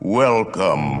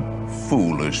Welcome,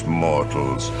 foolish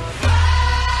mortals.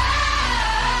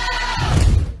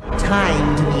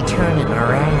 Time to be turning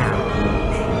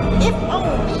around. If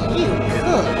only you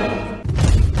could.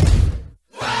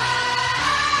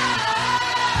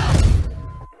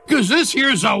 'Cause this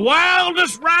here's the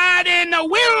wildest ride in the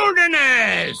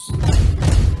wilderness!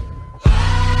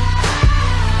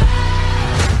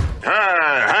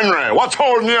 Hey, Henry, what's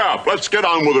holding you up? Let's get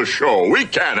on with the show. We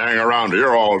can't hang around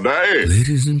here all day.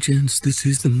 Ladies and gents, this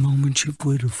is the moment you've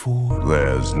waited for.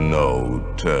 There's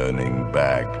no turning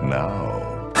back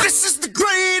now. This is the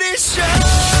greatest show!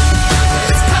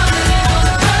 It's coming on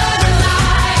the burning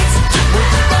lights.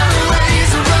 With the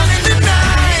runaways running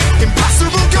tonight.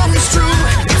 Impossible comes true.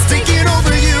 It's taking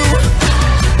over you.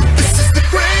 This is the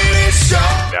greatest show.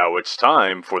 Now it's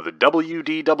time for the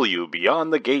WDW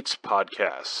Beyond the Gates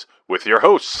podcast with your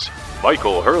hosts,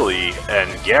 Michael Hurley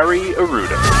and Gary Aruda.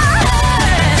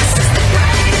 This is the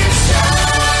greatest show.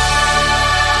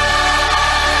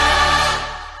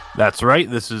 That's right.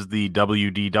 This is the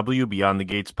WDW Beyond the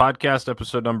Gates podcast,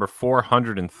 episode number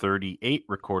 438,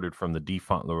 recorded from the D.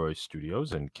 Fauntleroy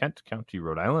Studios in Kent County,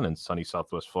 Rhode Island, and sunny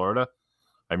Southwest Florida.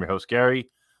 I'm your host, Gary,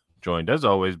 joined as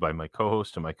always by my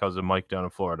co-host and my cousin Mike down in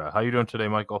Florida. How you doing today,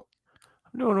 Michael?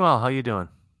 I'm doing well. How you doing?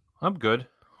 I'm good.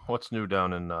 What's new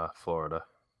down in Florida?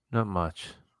 Not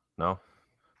much. No?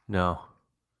 No.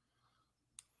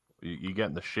 You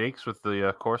getting the shakes with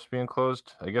the course being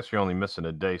closed? I guess you're only missing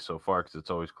a day so far because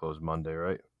it's always closed Monday,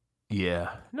 right?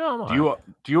 Yeah. No.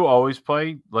 Do you always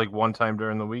play like one time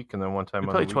during the week and then one time We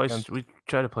on play the twice. weekend? We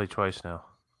try to play twice now.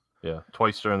 Yeah,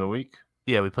 twice during the week.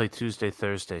 Yeah, we play Tuesday,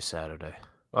 Thursday, Saturday.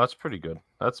 Well, that's pretty good.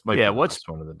 That's my what's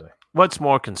one of the day. What's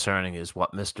more concerning is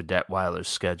what Mr. Detweiler's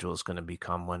schedule is going to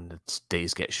become when the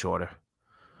days get shorter.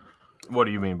 What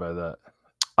do you mean by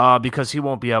that? Because he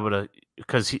won't be able to.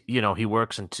 Because he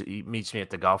works he meets me at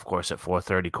the golf course at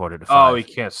 4:30, 4:45. Oh, he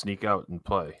can't sneak out and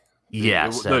play.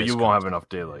 Yes, No, you won't have enough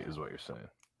daylight, is what you're saying.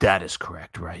 That is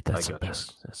correct. Right. That's the gotcha.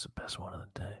 best. That's the best one of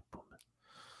the day.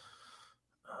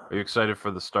 Are you excited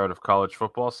for the start of college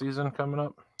football season coming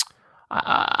up?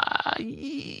 Not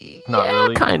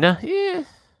really. Kinda. Yeah.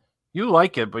 You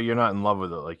like it, but you're not in love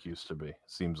with it like you used to be.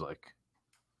 Seems like.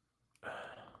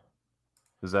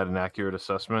 Is that an accurate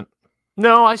assessment?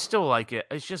 No, I still like it.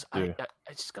 It's just Yeah.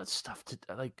 I just got stuff to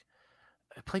like.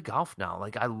 I play golf now.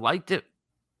 Like I liked it.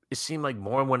 It seemed like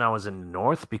more when I was in the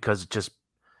north because it just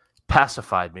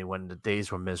pacified me when the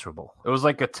days were miserable. It was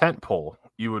like a tent pole.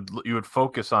 You would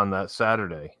focus on that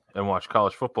Saturday and watch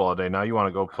college football all day. Now you want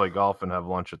to go play golf and have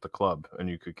lunch at the club, and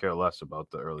you could care less about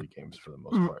the early games for the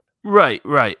most part. Right.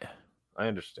 I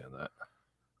understand that.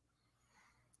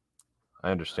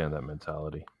 I understand that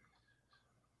mentality.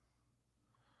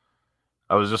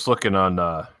 I was just looking on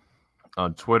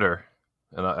Twitter,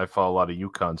 and I follow a lot of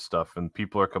UConn stuff, and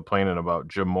people are complaining about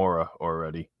Jim Mora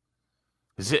already.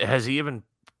 Has he even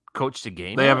coached a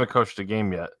game? They yet? haven't coached a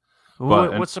game yet.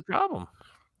 What's the problem?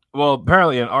 Well,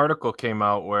 apparently an article came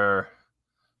out where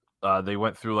they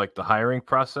went through like the hiring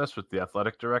process with the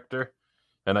athletic director,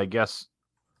 and I guess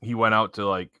he went out to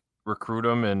like recruit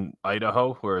him in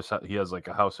Idaho, where he has like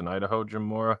a house in Idaho, Jim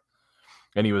Mora,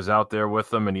 and he was out there with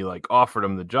them, and he like offered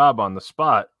him the job on the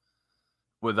spot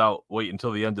without waiting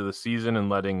until the end of the season and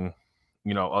letting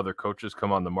other coaches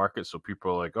come on the market. So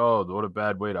people are like, "Oh, what a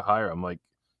bad way to hire." I'm like,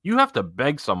 you have to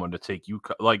beg someone to take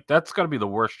UConn. Like that's got to be the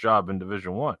worst job in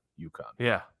Division I, UConn.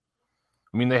 Yeah.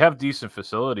 I mean, they have decent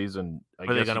facilities, and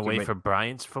Are they going to wait for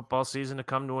Bryant's football season to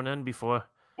come to an end before?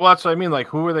 Well, that's what I mean. Like,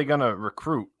 who are they going to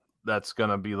recruit that's going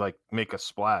to be like make a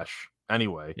splash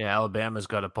anyway? Yeah, Alabama's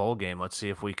got a bowl game. Let's see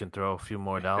if we can throw a few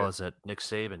more dollars at Nick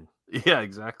Saban. Yeah,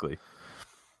 exactly.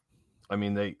 I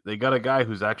mean, they got a guy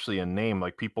who's actually a name.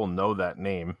 Like, people know that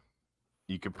name.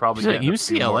 You could probably get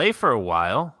UCLA for a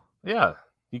while. Yeah,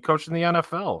 he coached in the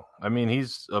NFL. I mean,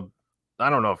 I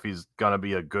don't know if he's going to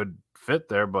be a good fit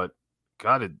there, but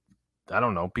God, I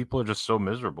don't know. People are just so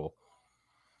miserable.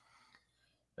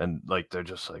 And like, they're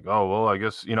just like, oh, well, I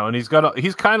guess, and he's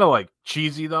kind of like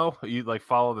cheesy though. You like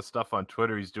follow the stuff on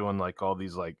Twitter. He's doing like all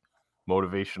these like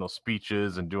motivational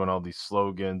speeches and doing all these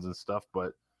slogans and stuff.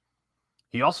 But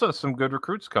he also has some good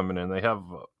recruits coming in. They have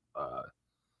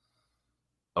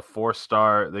a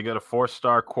 4-star. They got a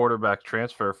 4-star quarterback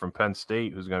transfer from Penn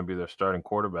State who's going to be their starting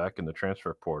quarterback in the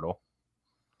transfer portal.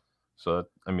 So,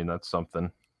 I mean, that's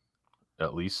something.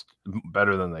 At least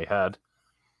better than they had.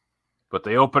 But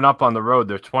they open up on the road.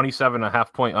 They're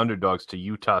 27.5-point underdogs to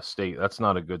Utah State. That's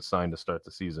not a good sign to start the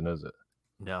season, is it?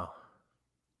 No.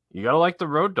 You got to like the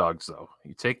road dogs, though.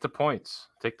 You take the points.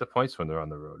 Take the points when they're on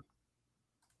the road.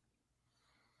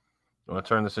 You want to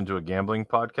turn this into a gambling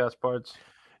podcast, Pards?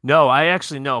 No, I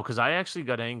actually know because I actually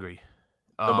got angry.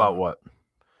 About what?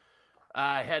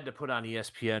 I had to put on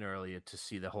ESPN earlier to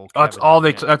see the whole. That's Kevin all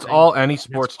they. Durant That's thing. all any That's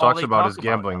sports all talks they about talk is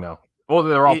gambling now. now. Well,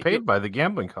 they're all It- paid it- by the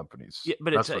gambling companies. Yeah,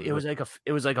 but That's it what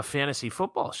was like a fantasy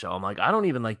football show. I'm like, I don't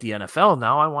even like the NFL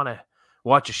now. I want to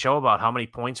watch a show about how many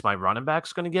points my running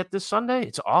back's going to get this Sunday.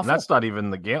 It's awful. And that's not even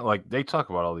the game. Like they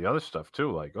talk about all the other stuff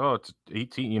too. Like, oh, it's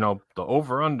 18. You know, the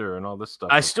over under and all this stuff.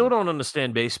 I It's still like- don't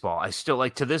understand baseball. I still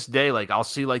like to this day, like I'll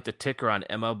see like the ticker on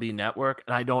MLB Network,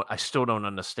 and I still don't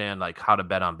understand like how to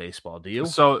bet on baseball. Do you?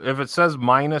 So if it says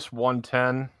minus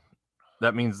 110,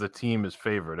 that means the team is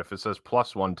favored. If it says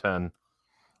plus 110,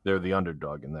 they're the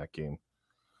underdog in that game.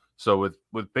 So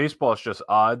with baseball, it's just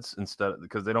odds instead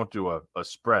because they don't do a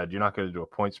spread. You're not going to do a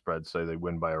point spread, say they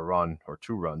win by a run or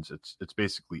 2 runs. It's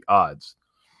basically odds.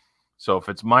 So if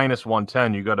it's minus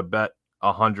 110, you got to bet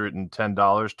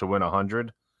 $110 to win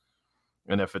 100.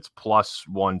 And if it's plus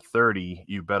 130,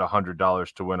 you bet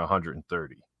 $100 to win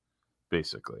 130,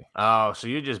 basically. Oh, so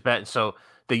you're just betting. So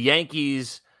the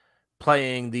Yankees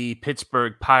playing the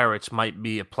Pittsburgh Pirates might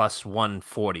be a plus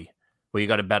 140, where you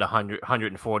got to bet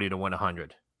 140 to win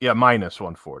 100. Yeah, minus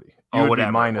 140. You Oh, would whatever,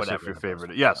 be minus whatever if you're the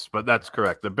favored. Yes, but that's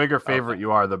correct. The bigger favorite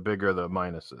you are, the bigger the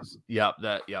minus is. Yep,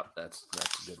 that's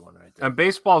a good one right there. And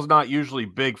baseball's not usually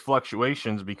big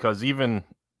fluctuations because even,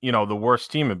 the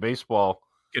worst team in baseball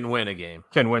Can win a game.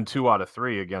 can win 2 out of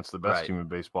 3 against the best Right. team in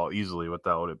baseball easily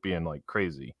without it being like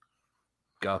crazy.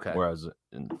 Okay. Whereas,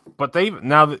 but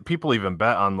now that people even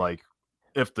bet on like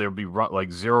if there'll be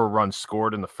like 0 runs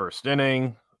scored in the first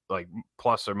inning, like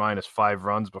plus or minus 5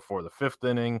 runs before the 5th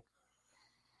inning.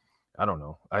 I don't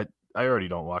know. I already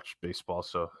don't watch baseball,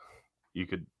 so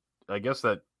I guess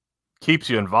that keeps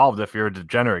you involved. If you're a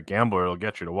degenerate gambler, it'll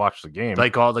get you to watch the game.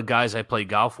 Like all the guys I play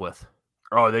golf with.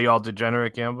 Oh, are they all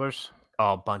degenerate gamblers?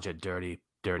 Oh, a bunch of dirty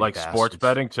Like bastards. sports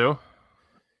betting too?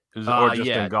 Or just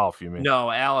yeah. in golf, you mean?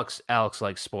 No, Alex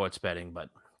likes sports betting, but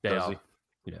they Does all, he?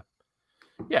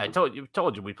 yeah. I told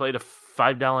you we played a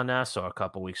 $5 Nassau a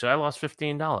couple weeks, so I lost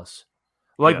 $15.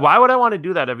 Like, Yeah. why would I want to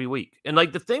do that every week? And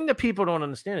like the thing that people don't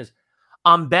understand is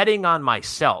I'm betting on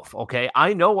myself. Okay,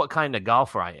 I know what kind of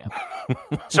golfer I am.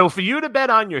 So for you to bet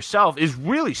on yourself is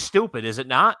really stupid, is it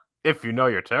not? If you know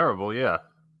you're terrible, yeah.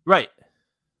 Right.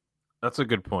 That's a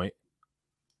good point.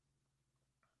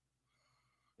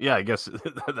 Yeah, I guess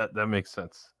that makes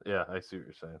sense. Yeah, I see what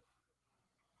you're saying.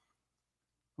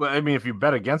 Well, I mean, if you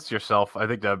bet against yourself, I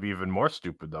think that would be even more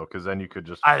stupid, though, because then you could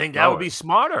just. I think that blow would be it.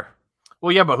 smarter.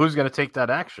 Well, yeah, but who's going to take that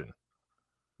action?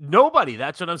 Nobody.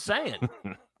 That's what I'm saying.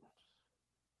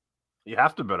 You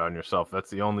have to bet on yourself. That's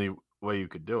the only way you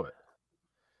could do it.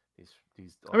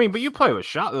 These I mean, but you play with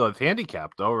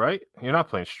handicap, though, right? You're not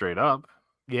playing straight up.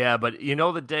 Yeah, but you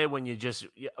know the day when you just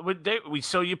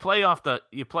so you play off the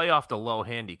low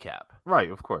handicap. Right,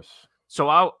 of course. So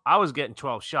I was getting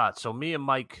 12 shots. So me and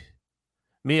Mike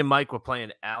were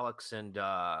playing Alex and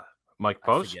Mike I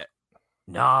Post? forget.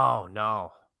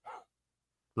 No.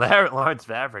 Lawrence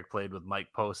Vavrick played with Mike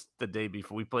Post the day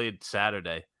before. We played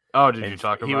Saturday. Oh, did and you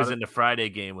talk about he was it? in the Friday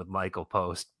game with Michael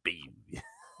Post. Beam.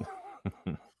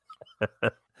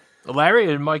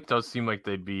 Larry and Mike does seem like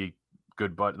they'd be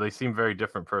good, but they seem very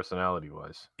different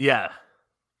personality-wise. Yeah.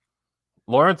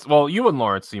 Lawrence, well, you and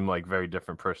Lawrence seem like very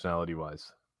different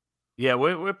personality-wise. Yeah,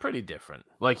 we're pretty different.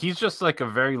 Like, he's just like a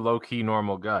very low-key,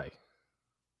 normal guy.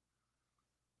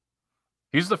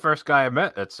 He's the first guy I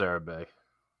met at Sarah Bay.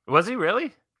 Was he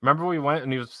really? Remember we went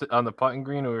and he was on the putting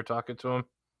green and we were talking to him?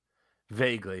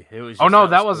 Vaguely. It was. Oh, just no,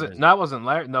 I was that doing wasn't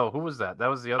Larry. No, who was that? That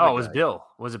was the other Oh, guy. it was Bill.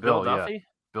 Was it Bill Bill, yeah. Duffy?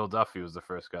 Bill Duffy was the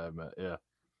first guy I met, yeah.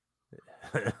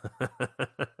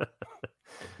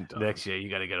 Next year, you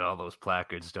got to get all those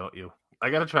placards, don't you? I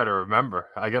got to try to remember.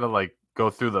 I got to, like, go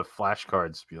through the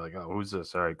flashcards, be like, oh, who's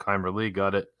this? All right, Keimer Lee,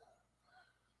 got it.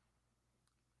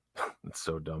 It's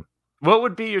so dumb. What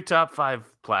would be your top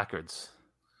 5 placards?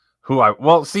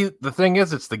 Well, see, the thing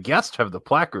is, it's the guests have the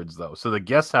placards, though. So the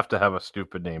guests have to have a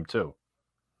stupid name, too.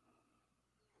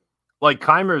 Like,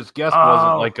 Keimer's guest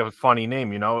wasn't like a funny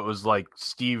name, It was like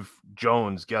Steve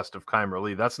Jones, guest of Keimer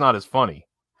Lee. That's not as funny.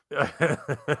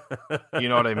 You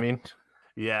know what I mean?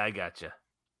 Yeah, I gotcha.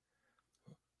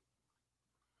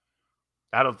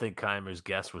 I don't think Keimer's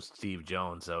guest was Steve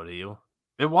Jones, though, do you?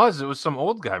 It was some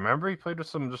old guy. Remember? He played with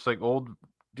some just like old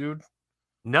dude.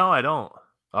 No, I don't.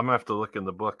 I'm gonna have to look in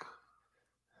the book.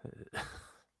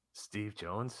 Steve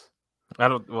Jones? I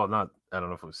don't know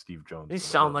if it was Steve Jones. They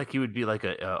sound like he would be like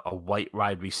a white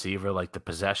wide receiver, like the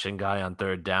possession guy on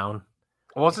third down.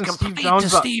 Wasn't Steve Complete Jones to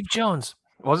Steve Jones?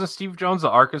 Wasn't Steve Jones the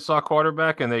Arkansas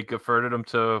quarterback and they converted him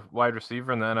to wide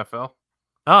receiver in the NFL?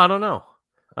 Oh, I don't know.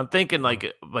 I'm thinking like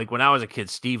when I was a kid,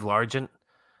 Steve Largent,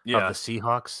 of the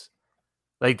Seahawks.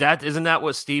 Like that, isn't that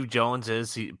what Steve Jones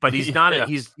is? But he's not.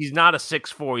 He's not a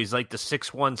 6'4". He's like the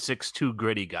 6'1", 6'2"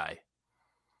 gritty guy.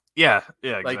 Yeah,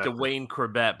 exactly. Like the Wayne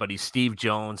Corbett, but he's Steve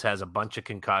Jones, has a bunch of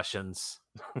concussions,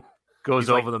 goes He's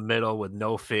over like- the middle with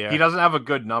no fear. He doesn't have a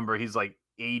good number. He's like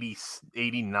 80,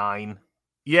 89.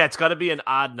 Yeah, it's got to be an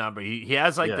odd number. He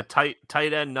has like Yeah. the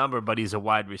tight end number, but he's a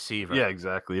wide receiver. Yeah,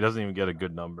 exactly. He doesn't even get a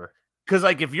good number. Because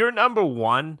like if you're number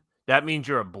 1, that means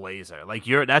you're a Blazer. Like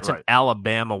that's an Right.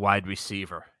 Alabama wide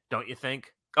receiver, don't you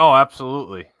think? Oh,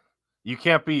 absolutely. You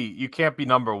can't be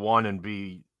number 1 and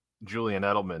be Julian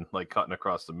Edelman, like cutting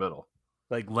across the middle.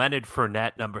 Like Leonard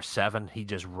Fournette, number 7, he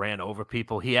just ran over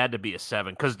people. He had to be a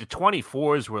 7 because the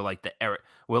 24s were like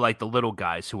the little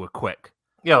guys who were quick.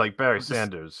 Yeah, like Barry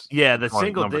Sanders. Yeah, the 20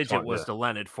 single number digit 20, was yeah. the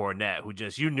Leonard Fournette, who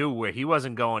just you knew where he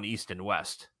wasn't going east and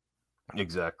west.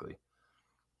 Exactly.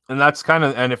 And that's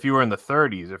and if you were in the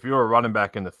 30s, if you were a running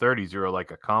back in the 30s, you were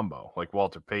like a combo, like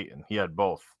Walter Payton. He had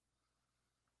both.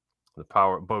 The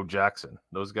power, Bo Jackson.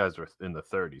 Those guys were in the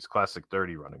 30s, classic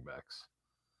 30 running backs.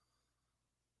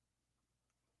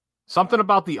 Something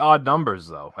about the odd numbers,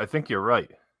 though. I think you're right.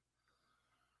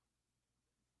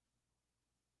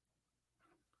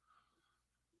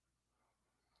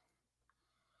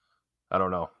 I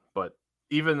don't know, but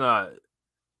even I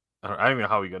don't even know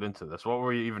how we got into this. What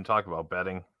were you even talking about?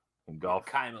 Betting and golf?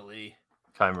 Kymah Lee.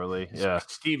 Kymah Lee, yeah.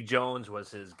 Steve Jones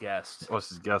was his guest. What's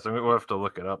his guess? I mean, we'll have to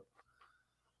look it up.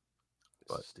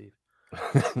 But Steve.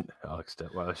 Alex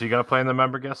Detweiler. Is he gonna play in the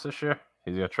member guest this year?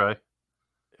 He's gonna try.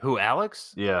 Who,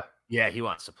 Alex? Yeah, Yeah, he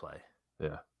wants to play.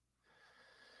 yeah.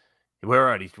 We're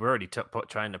already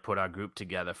trying to put our group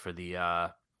together for the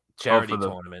charity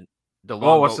tournament. The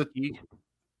what's Longboat it? Key.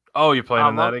 Oh, you playing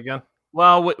in Long- that again?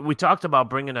 Well, we talked about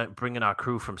bringing our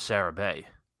crew from Sarah Bay.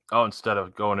 Oh, instead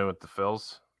of going in with the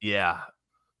Phils, Yeah.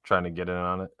 trying to get in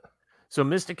on it. So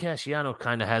Mr. Casciano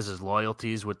kind of has his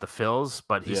loyalties with the Phils,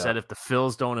 but he Yeah. said if the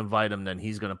Phils don't invite him, then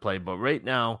he's going to play. But right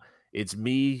now, it's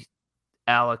me,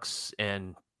 Alex,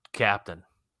 and Captain.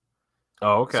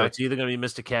 Oh, okay. So it's either going to be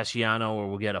Mr. Casciano or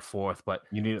we'll get a fourth. But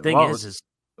you need the thing well, is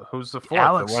who's the fourth?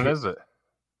 Alex- When is it?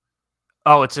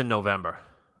 oh, it's in November.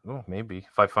 Oh, maybe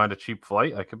if I find a cheap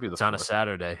flight, I could be the. It's on a fourth.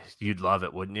 Saturday. You'd love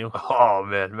it, wouldn't you? Oh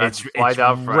man, It's fly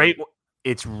down right.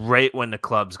 It's right when the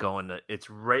club's going to. It's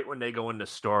right when they go into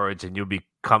storage, and you'll be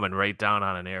coming right down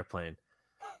on an airplane.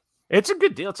 It's a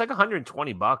good deal. It's like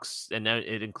 $120, and then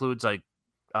it includes like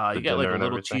The you get like dinner a and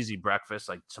little everything? cheesy breakfast,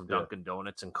 like some Yeah. Dunkin'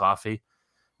 Donuts and coffee,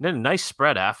 and then a nice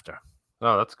spread after.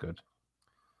 Oh, that's good.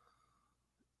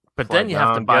 But Fly then you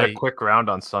have to down, buy. get a quick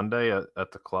round on Sunday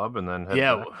at the club, and then head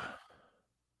Yeah, back.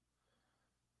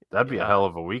 That'd be a hell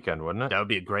of a weekend, wouldn't it? that would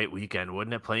be a great weekend,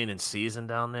 wouldn't it? Playing in season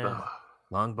down there.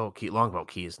 Longboat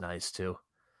Key is nice too.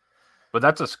 But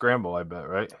that's a scramble, I bet,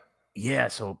 right? Yeah.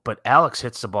 So, but Alex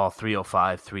hits the ball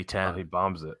 305, Oh, 310. he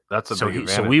bombs it. That's a So big so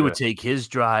advantage we would there. take his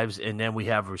drives, and then we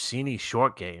have Rossini's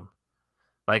short game.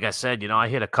 Like I said, I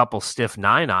hit a couple stiff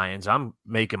 9-irons. I'm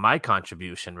making my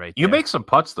contribution right there. You make some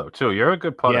putts though too. You're a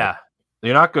good putter. Yeah.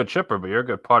 You're not a good chipper, but you're a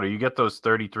good putter. You get those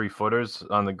 33 footers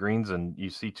on the greens, and you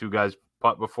see two guys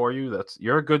putt before you.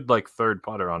 You're a good like third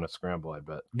putter on a scramble. I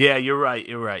bet. Yeah, you're right.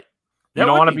 You're right. You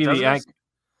don't want to be the anchor.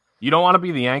 You don't want to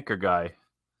be the anchor guy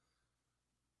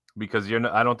because you're.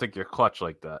 I don't think you're clutch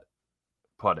like that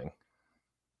putting.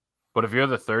 But if you're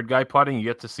the third guy putting, you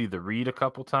get to see the read a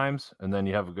couple times, and then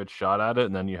you have a good shot at it,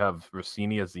 and then you have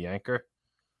Rossini as the anchor.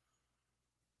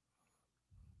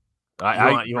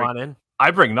 You want in?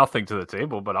 I bring nothing to the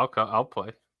table, but I'll play.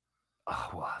 Oh,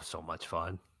 wow, so much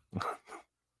fun.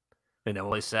 And then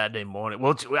we'll play Saturday morning.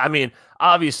 Well, I mean,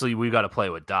 obviously we got to play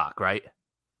with Doc, right?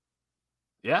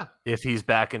 Yeah. If he's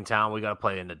back in town, we got to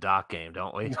play in the Doc game,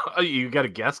 don't we? You got a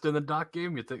guest in the Doc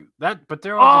game? You think that? But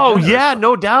they're all. Oh yeah,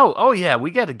 no doubt. Oh yeah,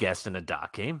 we got a guest in the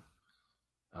Doc game.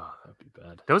 Oh, that'd be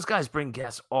bad. Those guys bring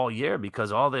guests all year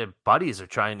because all their buddies are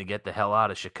trying to get the hell out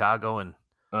of Chicago and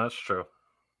That's true.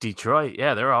 Detroit.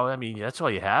 Yeah, they're all. I mean, that's why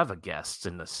you have a guest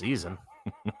in the season.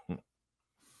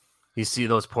 You see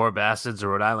those poor bastards, the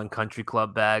Rhode Island Country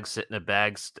Club bags sitting at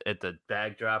bags at the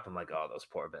bag drop. I'm like, oh, those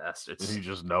poor bastards. You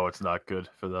just know it's not good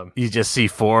for them. You just see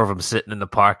 4 of them sitting in the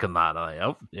parking lot. I'm like,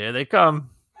 oh, here they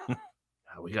come.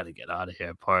 We got to get out of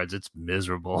here, Pards. It's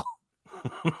miserable.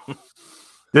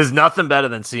 There's nothing better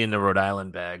than seeing the Rhode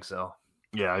Island bags, though.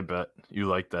 Yeah, I bet you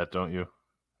like that, don't you?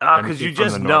 Because you Anything from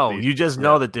just the know. Northeast. You just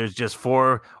know that there's just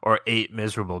 4 or 8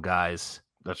 miserable guys.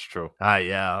 That's true.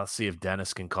 Yeah, I'll see if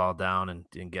Dennis can call down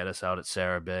and get us out at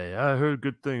Sarah Bay. I heard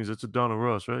good things. It's a Donna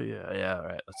Ross, right? Yeah. All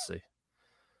right, let's see.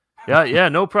 Yeah,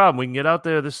 no problem. We can get out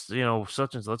there. Let's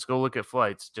go look at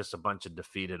flights. Just a bunch of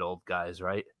defeated old guys,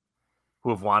 right? who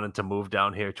have wanted to move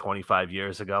down here 25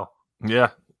 years ago. Yeah,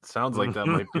 sounds like that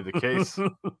might be the case.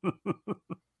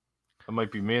 That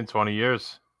might be me in 20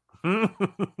 years.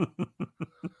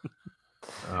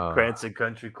 Cranston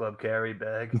Country Club carry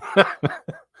bag.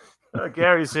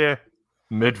 Gary's here.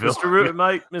 Midville. Mr. Root,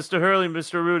 Mike, Mr. Hurley,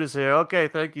 Mr. Root is here. Okay,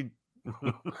 thank you.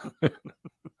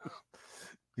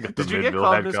 Did you get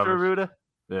called Mr. Ruda?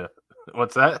 Yeah.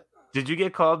 What's that? Did you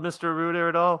get called Mr. Ruda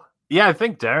at all? Yeah, I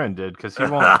think Darren did because he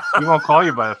won't call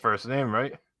you by the first name,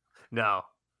 right? No.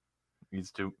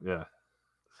 He's too. Yeah.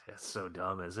 That's so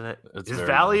dumb, isn't it? It's Is very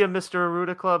Valley a Mr.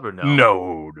 Aruda club or no?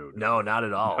 No, No, not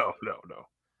at all. No.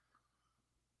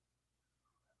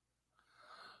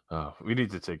 Oh, we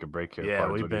need to take a break here. Yeah,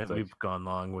 Pards. we've gone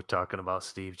long. We're talking about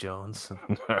Steve Jones.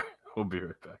 We'll be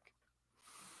right back.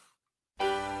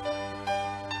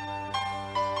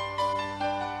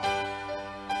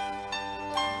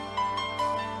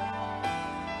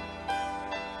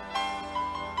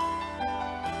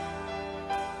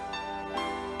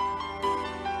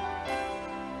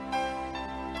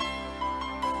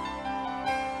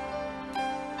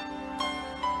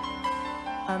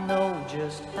 I know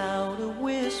just how to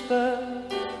whisper,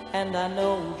 and I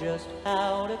know just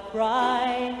how to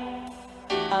cry.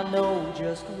 I know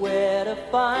just where to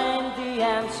find the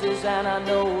answers, and I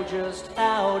know just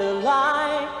how to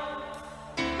lie.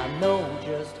 I know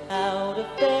just how to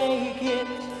fake it,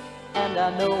 and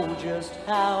I know just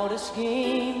how to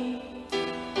scheme.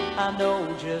 I know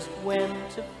just when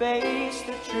to face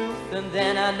the truth, and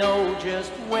then I know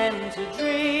just when to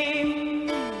dream.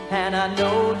 And I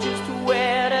know just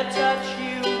where to touch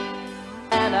you,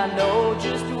 and I know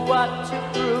just what to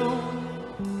prove.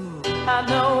 I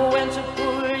know when to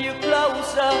pull you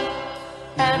closer,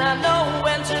 and I know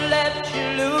when to let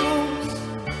you loose.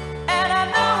 And I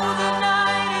know the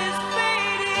night is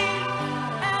fading,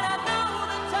 and I know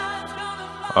the time's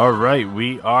gonna fly. All right,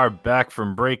 we are back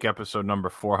from break, episode number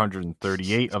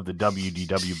 438 of the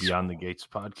WDW Beyond the Gates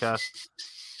podcast.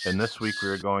 And this week we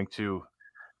are going to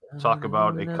talk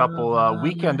about a couple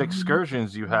weekend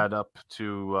excursions you had up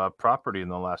to property in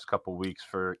the last couple weeks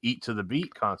for Eat to the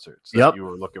Beat concerts that you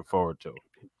were looking forward to.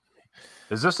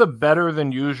 Is this a better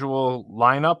than usual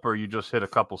lineup, or you just hit a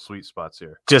couple sweet spots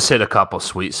here? Just hit a couple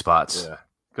sweet spots. Yeah,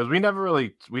 because we never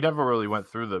really went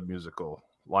through the musical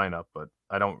lineup, but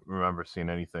I don't remember seeing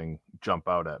anything jump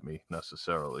out at me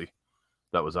necessarily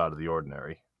that was out of the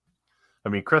ordinary. I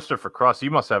mean, Christopher Cross,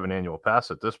 you must have an annual pass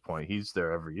at this point. He's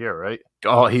there every year, right?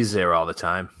 Oh, he's there all the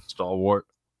time. Stalwart.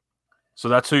 So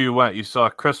that's who you went. You saw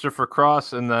Christopher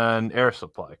Cross and then Air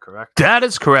Supply, correct? That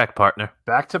is correct, partner.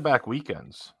 Back-to-back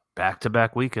weekends.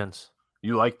 Back-to-back weekends.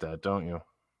 You like that, don't you?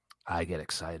 I get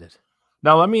excited.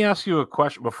 Now, let me ask you a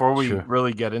question before we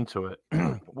really get into it.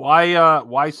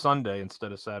 Why Sunday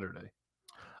instead of Saturday?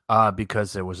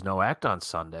 Because there was no act on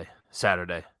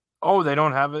Saturday. Oh, they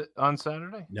don't have it on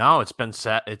Saturday? No, it's been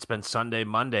Sunday,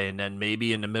 Monday, and then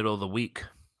maybe in the middle of the week.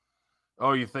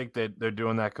 Oh, you think that they're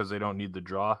doing that because they don't need the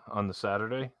draw on the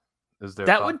Saturday?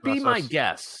 That would be my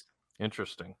guess.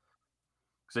 Interesting.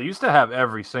 Because they used to have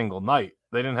every single night.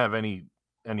 They didn't have any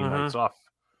nights off.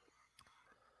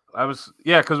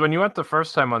 Because when you went the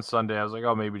first time on Sunday, I was like,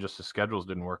 oh, maybe just the schedules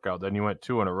didn't work out. Then you went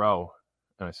 2 in a row,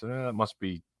 and I said, that must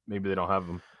be, maybe they don't have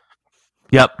them.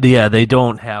 Yep, yeah, they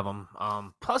don't have them.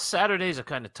 Plus, Saturdays are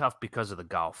kind of tough because of the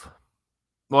golf.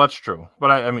 Well, that's true.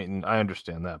 But I mean, I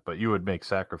understand that. But you would make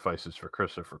sacrifices for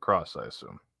Christopher Cross, I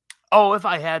assume. Oh, if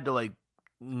I had to,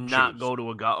 not go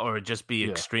to a golf or just be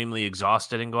extremely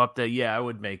exhausted and go up there, I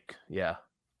would make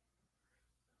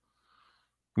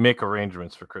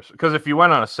arrangements for Christopher. Because if you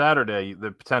went on a Saturday,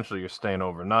 then potentially you're staying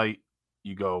overnight.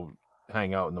 You go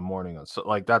hang out in the morning.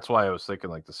 That's why I was thinking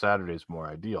the Saturday's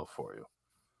more ideal for you.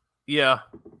 Yeah,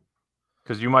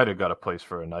 because you might have got a place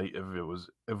for a night if it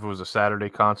was a Saturday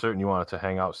concert and you wanted to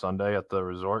hang out Sunday at the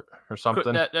resort or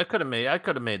something. I could have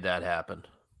made that happen.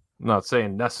 I'm not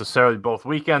saying necessarily both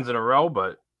weekends in a row,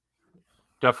 but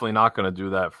definitely not going to do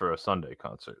that for a Sunday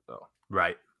concert, though.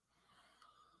 Right.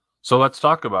 So let's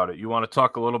talk about it. You want to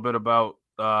talk a little bit about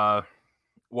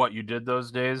what you did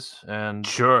those days and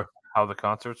how the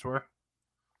concerts were?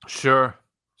 Sure.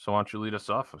 So why don't you lead us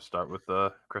off? We'll start with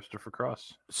Christopher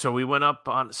Cross. So we went up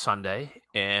on Sunday,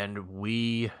 and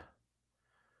we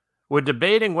were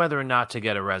debating whether or not to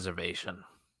get a reservation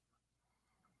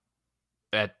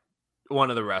at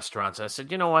one of the restaurants. I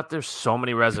said, you know what? There's so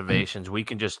many reservations. We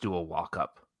can just do a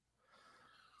walk-up.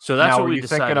 So that's what we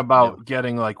decided. Thinking about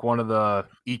getting one of the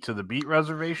Eat to the Beat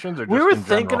reservations? Or just we were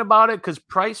thinking about it because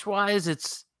price-wise,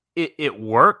 it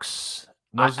works.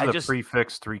 Those are the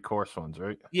prefix 3-course ones,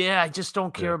 right? Yeah, I just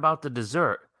don't care about the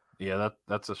dessert. Yeah,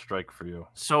 that's a strike for you.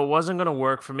 So it wasn't going to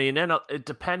work for me. And then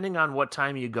depending on what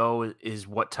time you go is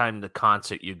what time the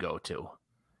concert you go to.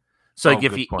 So like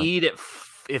if good you point. eat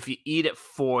at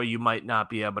 4, you might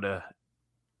not be able to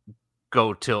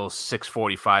go till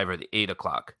 6:45 or the 8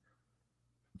 o'clock.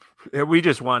 We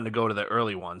just wanted to go to the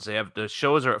early ones. The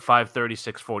shows are at 5:30,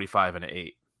 6:45, and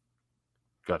 8.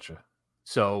 Gotcha.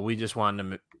 So we just wanted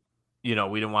to,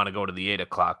 we didn't want to go to the 8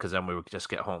 o'clock because then we would just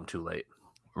get home too late.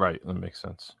 Right, that makes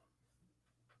sense.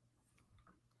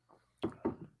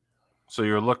 So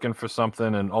you're looking for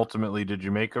something, and ultimately, did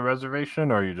you make a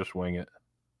reservation, or you just wing it?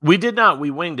 We did not.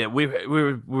 We winged it. We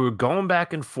were going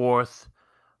back and forth.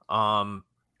 We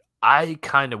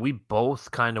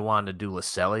both kind of wanted to do Le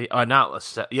Cellier.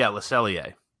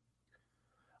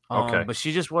 Okay. But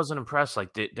she just wasn't impressed.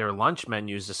 Like their lunch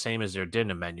menu is the same as their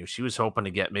dinner menu. She was hoping to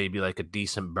get maybe like a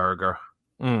decent burger.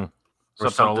 Or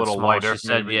something a little small. lighter. She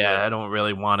said, maybe, I don't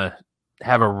really want to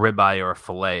have a ribeye or a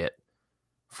fillet at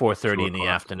 4:30 in the 2 o'clock.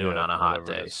 afternoon on a hot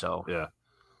whatever it day. is. So Yeah.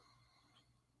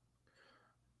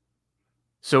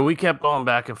 So we kept going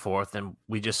back and forth, and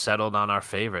we just settled on our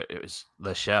favorite. It was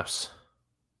Le Chef's.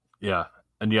 Yeah.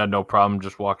 And you had no problem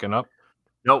just walking up?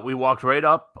 Nope, we walked right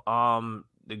up.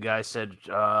 The guy said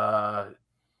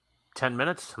 10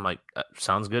 minutes. I'm like,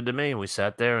 sounds good to me. And we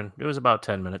sat there, and it was about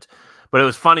 10 minutes. But it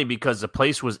was funny because the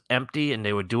place was empty, and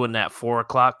they were doing that 4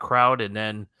 o'clock crowd. And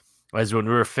then as when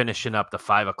we were finishing up the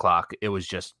 5 o'clock, it was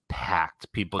just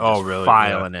packed. People just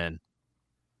filing in.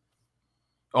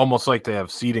 Almost like they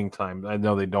have seating time. I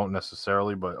know they don't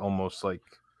necessarily, but almost like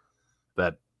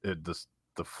that.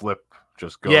 The flip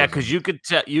just goes. Yeah, because you could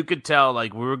tell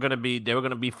like they were gonna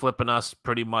be flipping us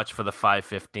pretty much for the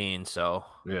 5:15. So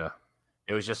yeah,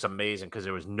 it was just amazing because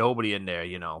there was nobody in there.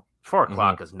 4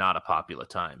 o'clock is not a popular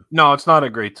time. No, it's not a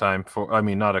great time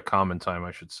not a common time,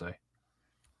 I should say.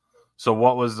 So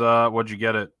what'd you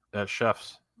get at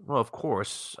Chef's? Well, of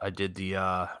course, I did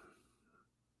the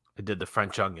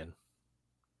French onion.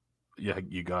 Yeah,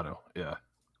 you got to. Yeah.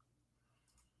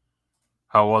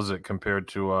 How was it compared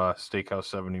to Steakhouse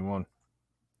 71?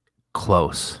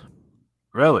 Close.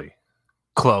 Really?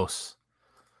 Close.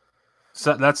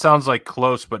 So that sounds like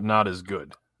close, but not as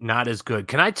good. Not as good.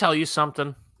 Can I tell you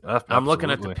something? Absolutely. I'm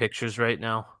looking at the pictures right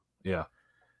now. Yeah.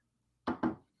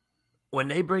 When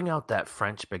they bring out that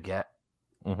French baguette,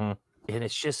 mm-hmm. and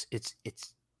it's just it's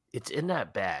in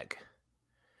that bag,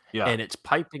 yeah, and it's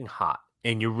piping hot,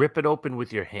 and you rip it open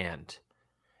with your hand,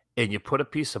 and you put a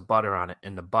piece of butter on it,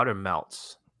 and the butter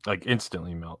melts. Like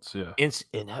instantly melts, yeah.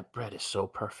 And that bread is so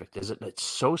perfect, isn't it? It's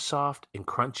so soft and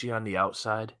crunchy on the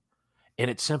outside, and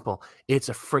it's simple. It's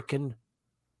a freaking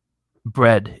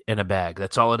bread in a bag.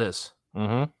 That's all it is.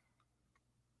 Mm-hmm.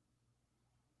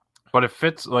 But it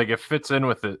fits in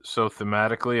with it so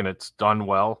thematically, and it's done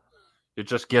well. It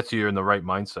just gets you in the right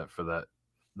mindset for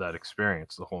that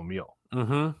experience, the whole meal.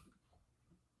 Mm-hmm.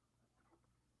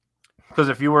 Because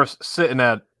if you were sitting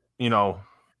at,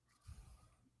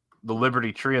 the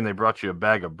Liberty Tree and they brought you a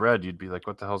bag of bread, you'd be like,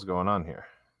 what the hell's going on here?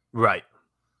 Right.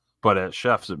 But at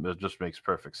Chef's, it just makes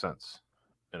perfect sense.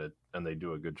 And they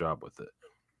do a good job with it.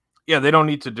 Yeah, they don't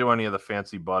need to do any of the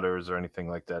fancy butters or anything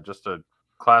like that. Just a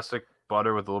classic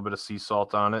butter with a little bit of sea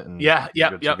salt on it. And yep.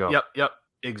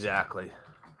 Exactly.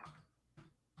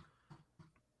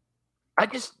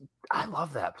 I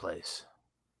love that place.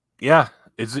 Yeah.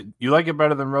 Is it you like it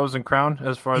better than Rose and Crown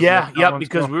as far as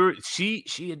because she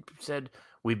had said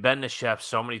we've been to Chef's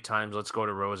so many times, let's go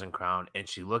to Rose and Crown, and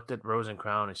she looked at Rose and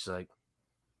Crown and she's like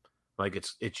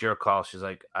it's your call. She's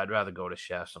like, I'd rather go to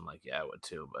Chef's. I'm like, yeah, I would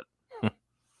too, but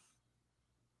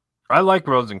I like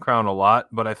Rose and Crown a lot,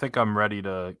 but I think I'm ready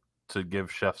to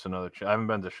give Chef's another chance. I haven't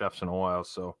been to Chef's in a while,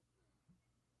 so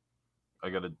I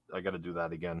gotta do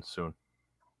that again soon.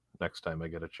 Next time I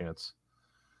get a chance.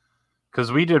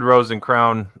 Because we did Rose and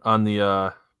Crown on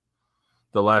the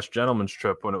last gentleman's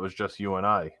trip when it was just you and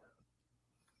I.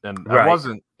 And right.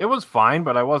 It was fine,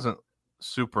 but I wasn't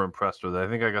super impressed with it. I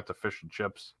think I got the fish and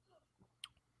chips.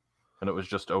 And it was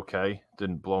just okay.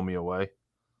 Didn't blow me away.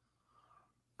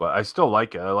 But I still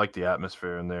like it. I like the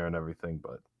atmosphere in there and everything.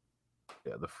 But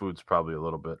yeah, the food's probably a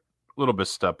little bit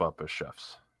step up as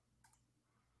Chef's.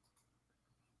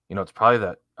 It's probably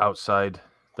that outside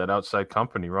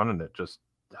company running it just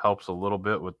helps a little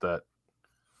bit with that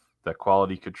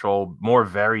quality control, more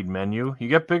varied menu. You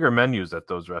get bigger menus at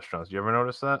those restaurants. You ever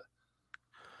notice that?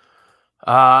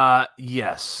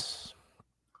 Yes.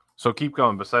 So keep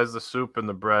going. Besides the soup and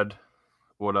the bread,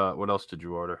 what else did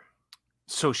you order?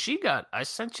 So I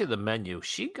sent you the menu.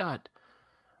 She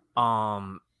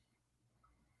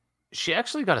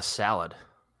actually got a salad.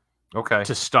 Okay.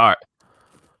 To start.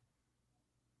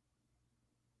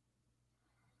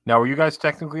 Now, were you guys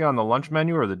technically on the lunch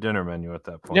menu or the dinner menu at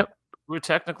that point? Yep. We're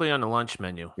technically on the lunch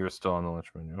menu. You were still on the lunch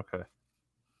menu. Okay.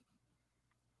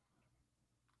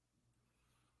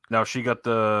 Now she got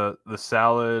the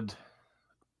salad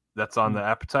that's on the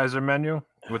appetizer menu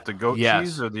with the goat Yes.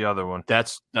 cheese, or the other one?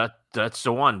 That's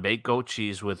the one. Baked goat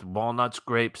cheese with walnuts,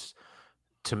 grapes,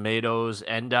 tomatoes,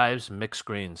 endives, mixed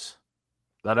greens.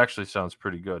 That actually sounds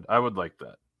pretty good. I would like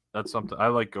that. That's something I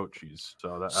like, goat cheese.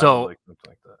 So I So- would like something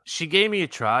like that. She gave me a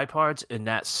tripods, and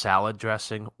that salad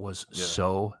dressing was Yeah.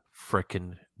 so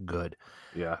freaking good.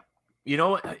 Yeah. You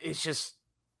know, it's just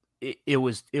it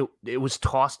was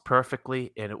tossed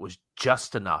perfectly, and it was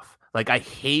just enough. Like, I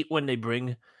hate when they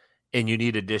bring and you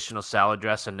need additional salad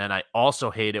dressing, and then I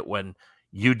also hate it when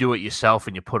you do it yourself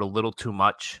and you put a little too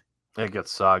much. It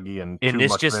gets soggy and And too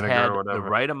this much just vinegar had or the whatever.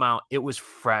 right amount. It was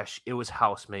fresh. It was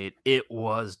house made. It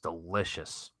was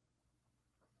delicious.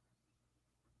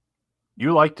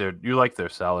 You like their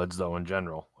salads though in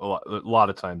general. A lot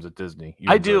of times at Disney. You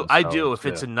I enjoy do. the I do. salads, If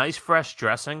it's yeah. a nice fresh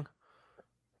dressing,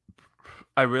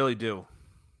 I really do.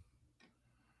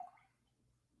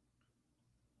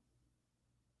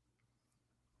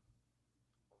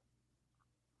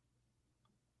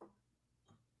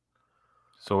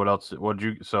 So what else?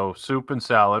 So soup and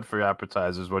salad for your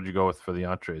appetizers. What'd you go with for the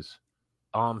entrees?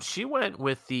 She went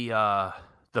with the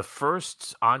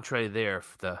first entree there,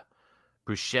 the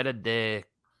bruschetta de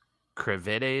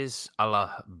crevettes a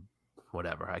la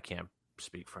whatever. I can't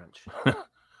speak French.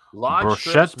 Large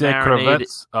Brochette strips de marinated.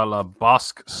 crevettes à la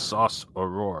Basque sauce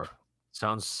aurore.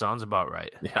 Sounds about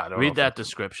right. Yeah, I don't know Read if that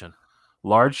description.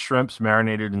 Large shrimps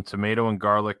marinated in tomato and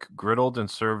garlic, griddled and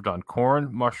served on corn,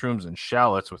 mushrooms, and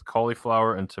shallots with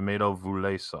cauliflower and tomato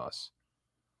voulet sauce.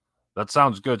 That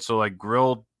sounds good. So like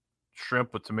grilled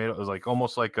shrimp with tomato is like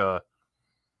almost like a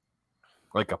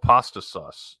pasta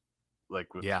sauce,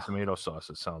 like with Yeah. tomato sauce.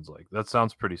 It sounds like that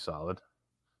sounds pretty solid.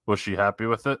 Was she happy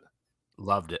with it?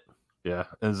 Loved it. Yeah.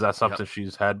 Is that something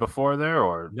she's had before there,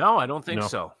 or No, I don't think No.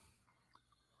 so.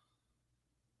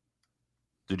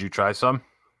 did you try some?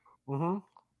 Mm-hmm.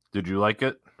 Did you like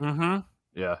it? Mm-hmm.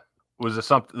 Yeah. Was it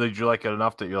something? Did you like it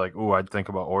enough that you're like, "Ooh, I'd think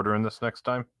about ordering this next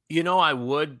time"? You know, I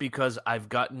would, because I've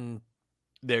gotten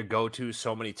their go-to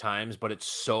so many times, but it's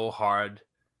so hard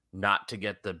not to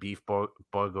get the beef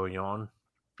bourguignon.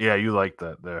 Yeah, you like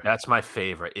that there. That's my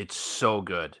favorite. It's so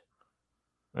good.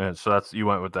 And so you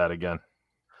went with that again.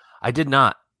 I did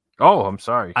not. Oh, I'm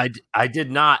sorry. I did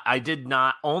not. I did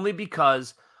not, only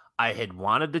because I had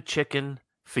wanted the chicken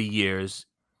for years,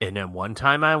 and then one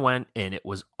time I went and it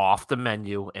was off the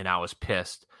menu, and I was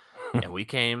pissed. And we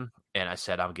came, and I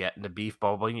said, I'm getting the beef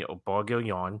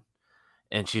bourguignon.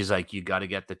 And she's like, you got to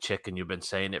get the chicken. You've been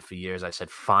saying it for years. I said,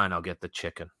 fine, I'll get the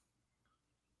chicken.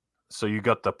 So you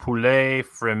got the poulet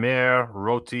frémère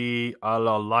rôti à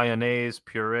la lyonnaise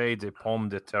purée de pommes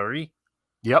de terre.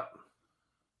 Yep.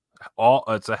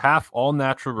 It's a half all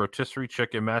natural rotisserie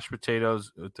chicken, mashed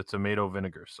potatoes with the tomato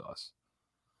vinegar sauce.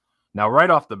 Now, right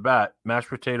off the bat, mashed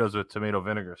potatoes with tomato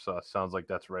vinegar sauce sounds like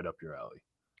that's right up your alley.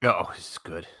 Oh, it's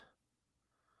good.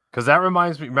 Because that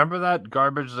reminds me, remember that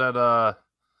garbage that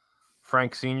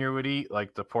Frank Sr. would eat,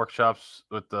 like the pork chops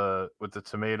with the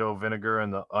tomato vinegar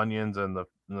and the onions and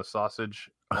the sausage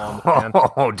on the pan?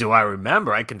 Oh, do I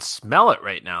remember? I can smell it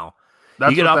right now.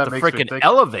 That's you get what off that the makes me freaking think.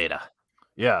 elevator.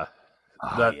 Yeah.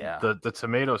 Oh, yeah. The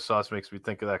tomato sauce makes me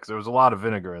think of that because there was a lot of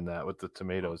vinegar in that with the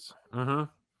tomatoes. Mm-hmm.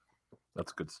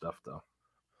 That's good stuff, though.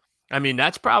 I mean,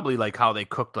 that's probably like how they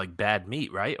cooked like bad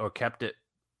meat, right? Or kept it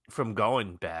from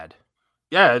going bad.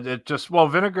 Yeah, it just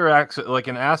vinegar acts like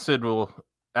an acid will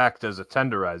act as a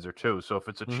tenderizer too. So if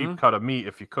it's a cheap cut of meat,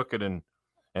 if you cook it in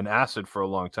an acid for a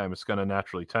long time, it's going to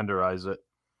naturally tenderize it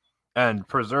and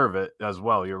preserve it as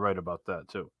well. You're right about that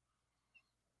too.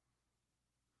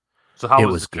 So how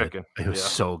was the good. chicken? It was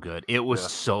so good. It was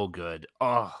so good.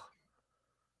 Oh,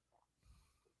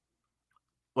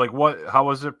 like what? How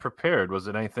was it prepared? Was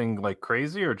it anything like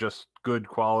crazy or just good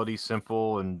quality,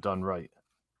 simple, and done right?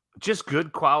 just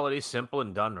good quality, simple,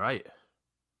 and done right.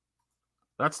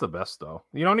 That's the best, though.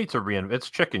 You don't need to reinvent. It's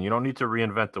chicken. You don't need to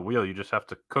reinvent the wheel. You just have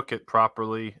to cook it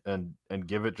properly and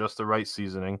give it just the right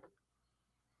seasoning.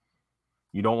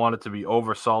 You don't want it to be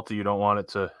over salty. You don't want it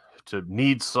to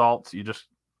need salt. You just,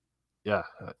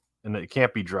 and it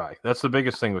can't be dry. That's the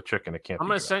biggest thing with chicken. It can't.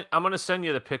 I'm gonna send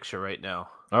you the picture right now.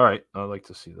 All right, I'd like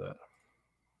to see that.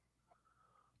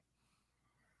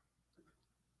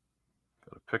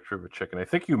 Got a picture of a chicken. I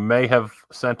think you may have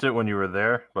sent it when you were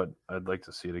there, but I'd like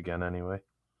to see it again anyway.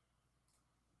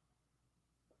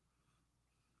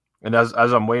 And as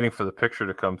I'm waiting for the picture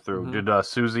to come through, did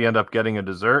Susie end up getting a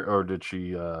dessert, or did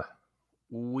she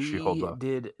We hold up?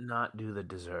 did not do the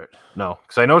dessert. No,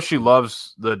 because I know she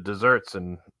loves the desserts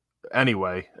and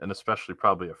anyway, and especially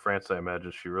probably at France. I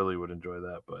imagine she really would enjoy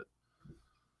that, but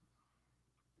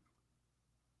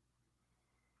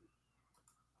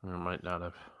It might not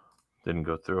have. didn't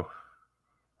go through.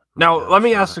 Now, let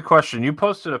me ask a question. You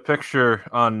posted a picture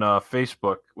on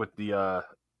Facebook with the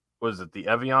was it the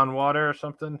Evian water or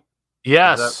something?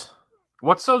 Yes.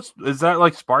 What's those? Is that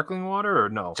like sparkling water or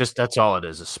no? Just that's all it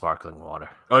is sparkling water.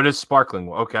 Oh, it is sparkling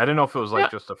water. Okay, I didn't know if it was like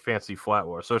Yeah. just a fancy flat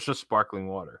water. So it's just sparkling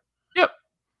water. Yep.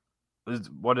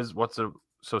 What's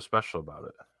so special about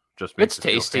it? Just It's makes it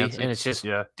feel tasty, fancy? and it's just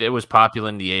yeah. it was popular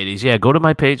in the 80s. Yeah, go to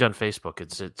my page on Facebook.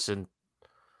 It's in.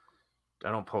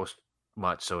 I don't post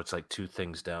much, so it's like 2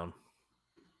 things down.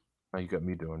 Oh, you got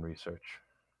me doing research.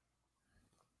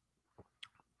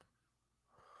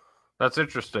 That's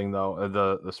interesting though.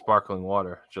 The sparkling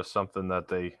water, just something that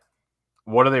they.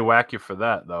 What do they whack you for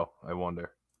that though? I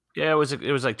wonder. Yeah, it was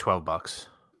like $12.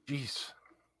 Jeez,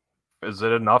 is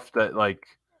it enough that like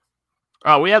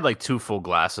Oh, we had like 2 full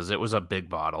glasses. It was a big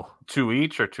bottle. 2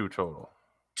 each or 2 total?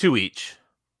 2 each.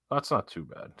 That's not too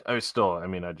bad. I just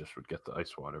would get the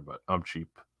ice water, but I'm cheap.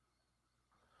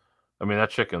 I mean, that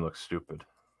chicken looks stupid.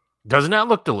 Doesn't that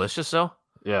look delicious though?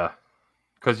 Yeah,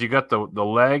 because you got the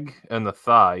leg and the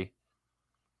thigh.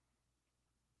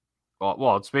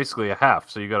 Well, it's basically a half,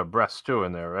 so you got a breast too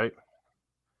in there, right?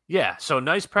 Yeah. So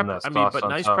nice prep. And that I mean, sauce but on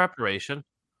nice top. preparation.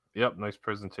 Yep, nice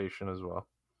presentation as well.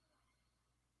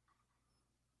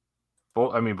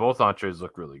 Both entrees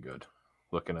look really good.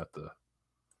 Looking at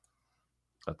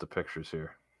the pictures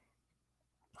here.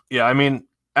 Yeah, I mean,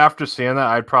 after seeing that,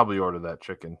 I'd probably order that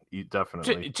chicken.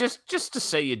 Definitely. Just to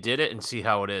say you did it and see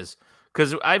how it is,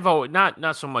 because I've always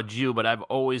not so much you, but I've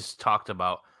always talked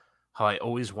about how I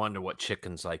always wonder what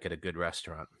chicken's like at a good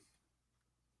restaurant.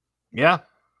 Yeah.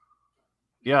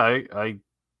 Yeah, I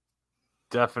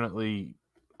definitely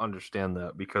understand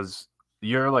that because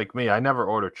you're like me. I never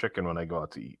order chicken when I go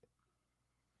out to eat.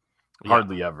 Yeah.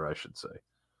 Hardly ever, I should say.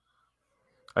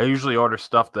 I usually order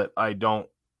stuff that I don't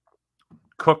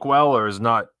cook well or is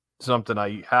not something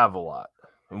I have a lot.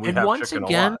 And we And have once chicken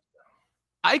again, a lot.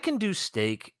 I can do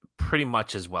steak pretty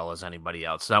much as well as anybody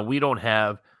else. Now we don't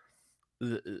have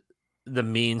the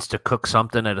means to cook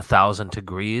something at 1,000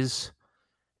 degrees,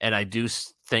 and I do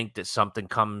think that something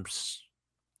comes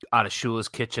out of Shula's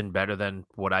kitchen better than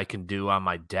what I can do on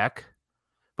my deck.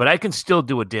 But I can still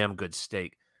do a damn good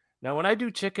steak. Now, when I do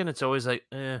chicken, it's always like,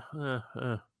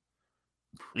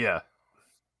 Yeah.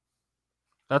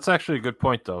 That's actually a good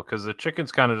point, though, because the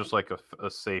chicken's kind of just like a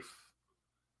safe,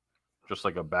 just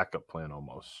like a backup plan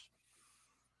almost.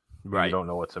 right. You don't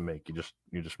know what to make. You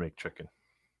just make chicken.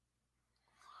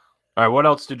 All right. What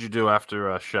else did you do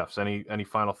after Chefs? Any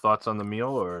final thoughts on the meal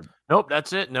or? Nope,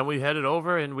 that's it. And then we headed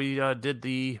over and we did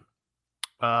the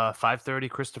 5:30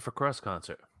 Christopher Cross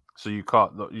concert. So you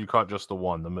caught just the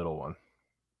middle one.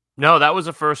 No, that was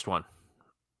the first one.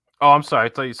 Oh, I'm sorry. I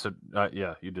thought you said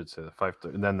yeah, you did say the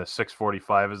 5:30, and then the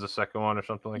 6:45 is the second one or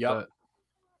something like Yep. that.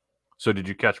 So did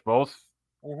you catch both?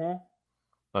 Mm-hmm.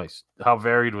 Nice. How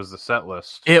varied was the set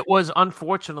list? It was,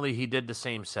 unfortunately, he did the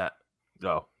same set.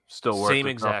 Oh, still worth Same it,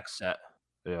 though? exact set.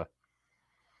 Yeah.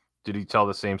 Did he tell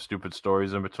the same stupid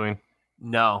stories in between?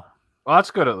 No. Well,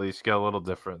 that's good at least. Get a little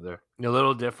different there. A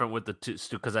little different with the two,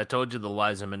 because I told you the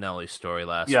Liza Minnelli story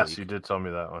last Yes, week. you did tell me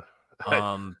that one.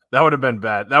 That would have been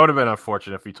bad. That would have been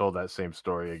unfortunate if he told that same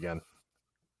story again.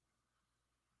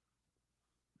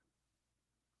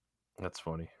 That's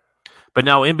funny. But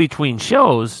now in between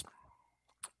shows,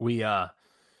 we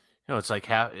it's like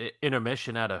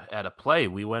intermission at a play.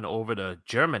 We went over to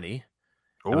Germany,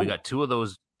 and we Ooh. got 2 of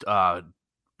those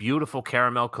beautiful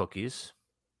caramel cookies.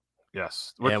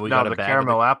 Yes. And we now got a the bag of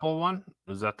caramel apple one?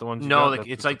 Is that the one? No,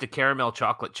 it's like the caramel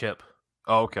chocolate chip.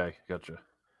 Oh, okay. Gotcha.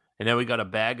 And then we got a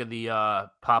bag of the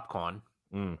popcorn.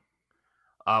 Mm.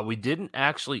 We didn't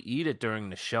actually eat it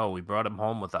during the show. We brought them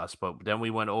home with us, but then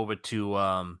we went over to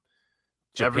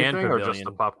Japan Everything Pavilion. or just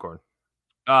the popcorn?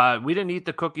 We didn't eat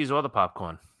the cookies or the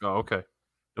popcorn. Oh, okay.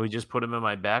 We just put them in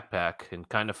my backpack and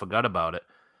kind of forgot about it.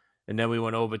 And then we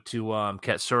went over to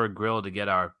Katsura Grill to get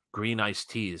our green iced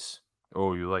teas.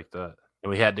 Oh, you like that?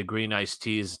 And we had the green iced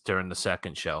teas during the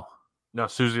second show. No,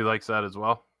 Susie likes that as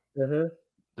well. Mm-hmm.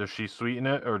 Does she sweeten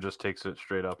it or just takes it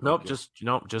straight up? Nope,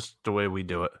 like just the way we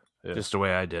do it. Yeah. Just the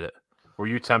way I did it. Were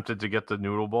you tempted to get the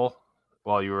noodle bowl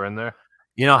while you were in there?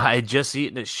 You know, I had just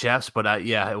eaten at Chef's, but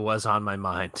it was on my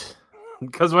mind.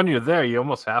 Because when you're there, you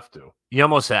almost have to. You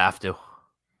almost have to.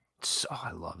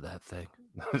 I love that thing.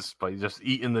 By just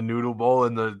eating the noodle bowl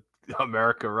in the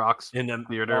America Rocks In the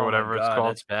Theater, whatever it's called.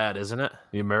 That's bad, isn't it?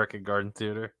 The American Garden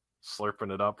Theater.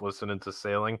 slurping it up, listening to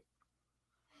Sailing.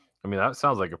 I mean, that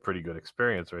sounds like a pretty good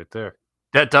experience right there.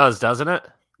 That does, doesn't it?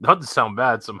 Doesn't sound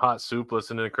bad. Some hot soup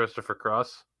listening to Christopher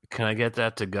Cross. Can I get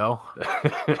that to go?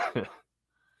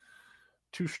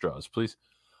 2 straws, please.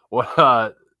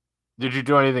 What? Did you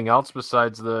do anything else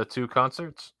besides the 2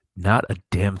 concerts? Not a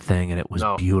damn thing, and it was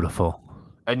beautiful.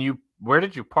 And where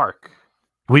did you park?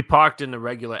 We parked in the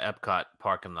regular Epcot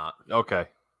parking lot. Okay.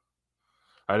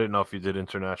 I didn't know if you did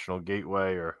International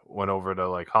Gateway or went over to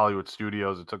like Hollywood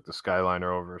Studios and took the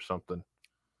Skyliner over or something.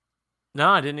 No,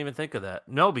 I didn't even think of that.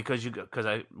 No, because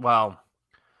I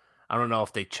don't know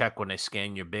if they check when they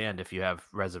scan your band if you have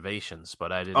reservations,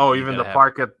 but I didn't. Oh, even the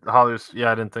park at Hollywood.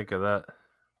 Yeah, I didn't think of that.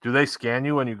 Do they scan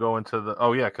you when you go into the?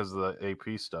 Oh yeah, because of the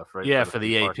AP stuff, right? Yeah, for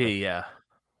the AP. Yeah.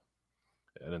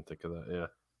 I didn't think of that. Yeah.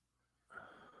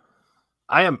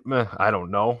 I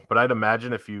don't know, but I'd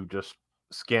imagine if you just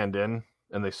scanned in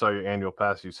and they saw your annual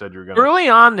pass, you said you were going to. Early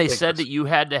on, they said that you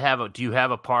had to have do you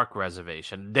have a park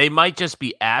reservation? They might just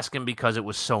be asking because it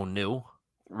was so new.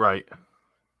 Right.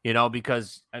 You know,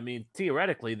 because, I mean,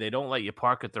 theoretically, they don't let you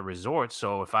park at the resort.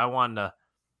 So if I wanted to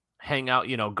hang out,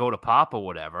 you know, go to Pop or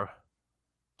whatever,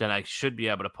 then I should be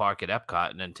able to park at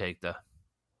Epcot and then take the.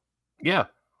 Yeah.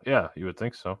 Yeah, you would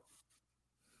think so.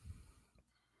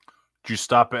 Did you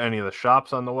stop at any of the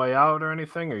shops on the way out or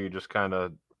anything, or you just kind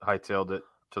of hightailed it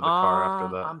to the car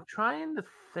after that? I'm trying to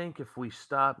think if we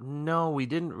stopped. No, we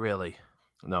didn't really.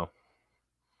 No.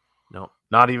 No.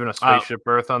 Not even a Spaceship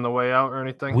Earth on the way out or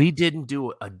anything? We didn't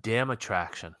do a damn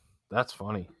attraction. That's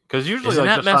funny. Because usually, Isn't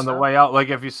like, that just on the messed way out, like,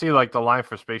 if you see, like, the line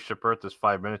for Spaceship Earth is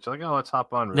 5 minutes, you're like, oh, let's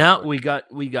hop on. Now, we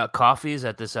got coffees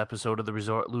at this episode of the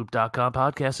ResortLoop.com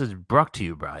podcast is brought to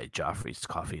you by Joffrey's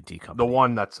Coffee and Tea Company. The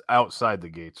one that's outside the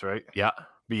gates, right? Yeah.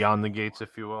 Beyond the gates,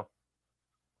 if you will.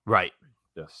 Right.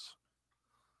 Yes.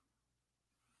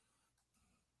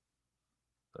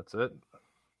 That's it.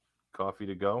 Coffee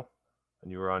to go.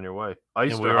 And you were on your way.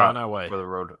 Iced we or were hot on our way. for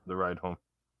the ride home?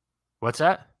 What's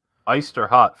that? Iced or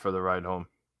hot for the ride home?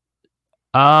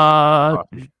 We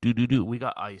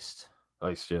got iced.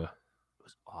 Iced, yeah. It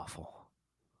was awful.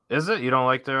 Is it? You don't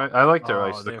like their? I like their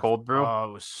ice, the cold brew. Oh,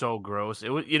 it was so gross. It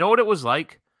was. You know what it was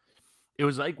like? It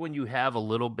was like when you have a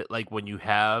little bit, like when you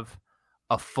have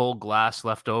a full glass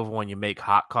left over when you make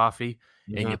hot coffee,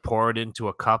 and you pour it into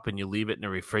a cup and you leave it in the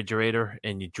refrigerator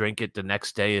and you drink it the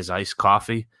next day as iced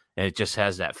coffee, and it just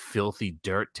has that filthy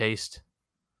dirt taste.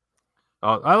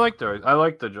 Oh, I like the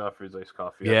Joffrey's iced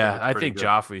coffee. Yeah, I think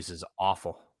Joffrey's is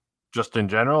awful. Just in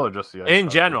general, or just the iced in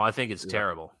coffee? general, I think it's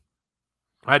terrible.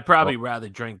 I'd probably rather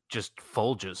drink just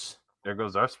Folgers. There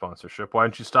goes our sponsorship. Why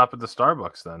didn't you stop at the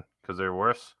Starbucks then? Because they're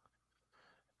worse.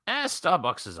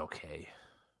 Starbucks is okay.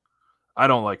 I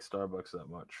don't like Starbucks that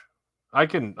much. I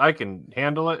can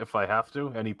handle it if I have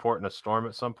to. Any port in a storm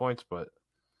at some points, but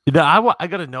I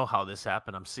got to know how this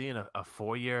happened. I'm seeing a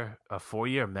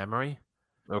 4-year memory.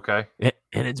 Okay.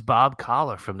 And it's Bob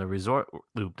Collar from the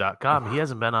ResortLoop.com. He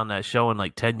hasn't been on that show in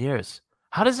like 10 years.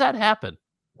 How does that happen?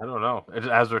 I don't know.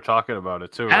 As we're talking about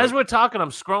it, too. As we're talking,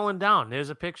 I'm scrolling down. There's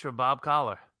a picture of Bob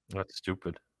Collar. That's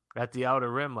stupid. At the Outer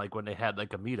Rim, like when they had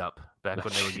like a meetup back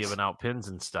when they were giving out pins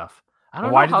and stuff. I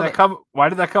don't Why know Why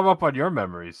did that come up on your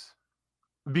memories?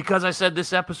 Because I said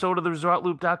this episode of the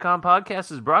ResortLoop.com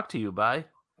podcast is brought to you by.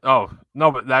 Oh, no,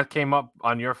 but that came up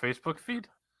on your Facebook feed?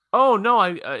 Oh, no,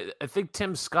 I think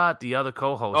Tim Scott, the other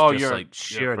co-host, just like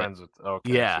shared it.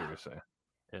 Okay, yeah. I see what you're saying.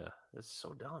 Yeah, that's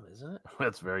so dumb, isn't it?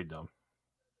 That's very dumb.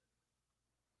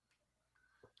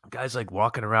 Guys like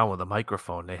walking around with a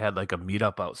microphone. They had like a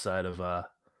meetup outside of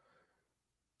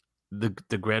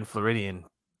the Grand Floridian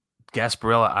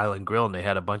Gasparilla Island Grill, and they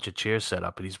had a bunch of chairs set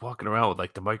up, and he's walking around with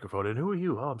like the microphone. And who are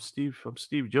you? Oh, I'm Steve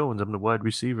Jones. I'm the wide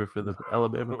receiver for the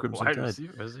Alabama Crimson Tide. Wide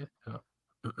receiver, is he? Oh.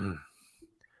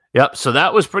 Yep. So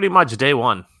that was pretty much day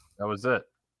one. That was it.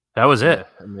 That was it.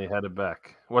 Yeah, and they headed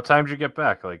back. What time did you get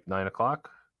back? Like 9 o'clock?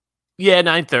 Yeah,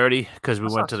 9:30 because we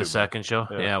That's went not to the too second show.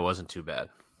 Yeah. Yeah, it wasn't too bad.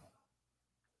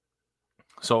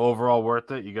 So overall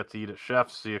worth it. You got to eat at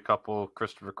Chef's, see a couple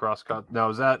Christopher Cross.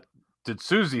 Now, did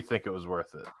Susie think it was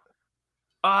worth it?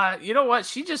 You know what?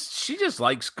 She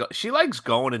likes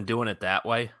going and doing it that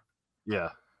way. Yeah.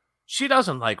 She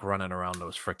doesn't like running around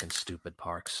those freaking stupid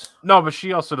parks. No, but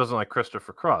she also doesn't like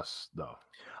Christopher Cross, though.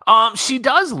 She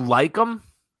does like him.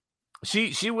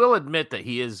 She will admit that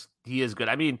he is good.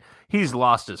 I mean, he's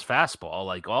lost his fastball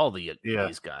like all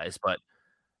these guys, but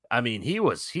I mean, he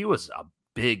was a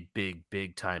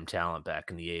big time talent back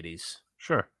in the 80s.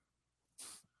 Sure.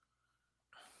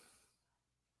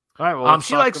 All right. Well,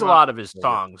 she likes a lot of his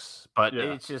songs, but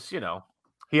it's just,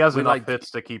 he has enough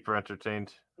hits to keep her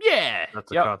entertained. Yeah.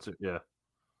 That's a concert. Yeah.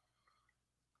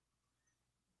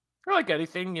 Or like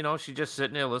anything, she's just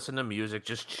sitting there listening to music,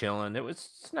 just chilling.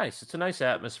 It's nice. It's a nice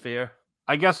atmosphere.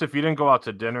 I guess if you didn't go out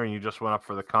to dinner and you just went up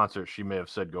for the concert, she may have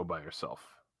said go by yourself.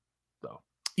 Though.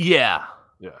 Yeah.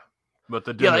 Yeah. But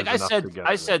the Yeah, dinner's like enough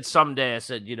I said someday,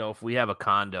 if we have a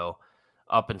condo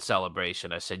up in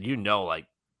Celebration, I said, like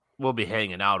we'll be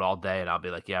hanging out all day, and I'll be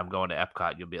like, yeah, I'm going to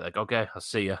Epcot. You'll be like, okay, I'll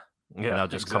see you. Yeah, and I'll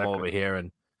just come over exactly. here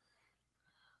and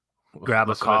grab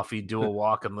a coffee, do a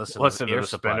walk, and listen to Air the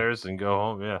Supply. Spinners and go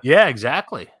home. Yeah. Yeah,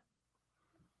 exactly.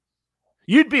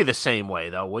 You'd be the same way,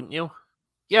 though, wouldn't you?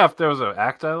 Yeah, if there was an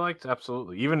act I liked,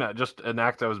 absolutely. Even just an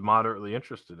act I was moderately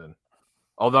interested in.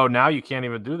 Although now you can't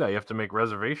even do that. You have to make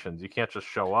reservations. You can't just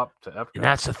show up to Epcot. And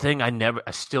that's the thing. I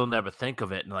still never think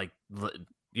of it. And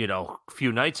a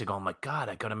few nights ago, I'm like, God,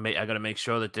 I gotta make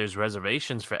sure that there's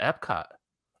reservations for Epcot.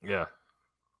 Yeah.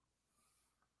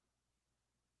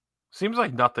 Seems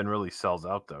like nothing really sells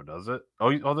out though, does it?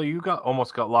 Oh, although you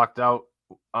almost got locked out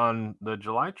on the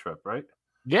July trip, right?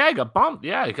 Yeah, I got bumped.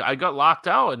 Yeah, I got locked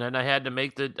out, and then I had to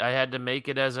make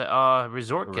it as a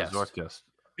resort guest. Resort guest.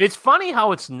 It's funny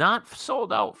how it's not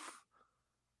sold out.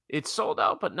 It's sold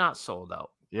out, but not sold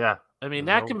out. Yeah. I mean,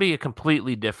 that can be a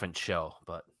completely different show,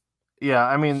 but yeah,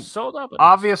 I mean, sold out.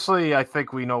 Obviously, I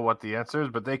think we know what the answer is,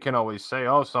 but they can always say,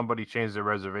 "Oh, somebody changed their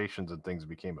reservations and things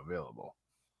became available."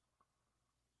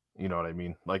 You know what I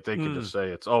mean? Like they could just say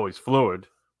it's always fluid,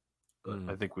 but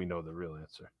I think we know the real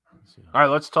answer. All right,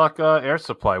 let's talk Air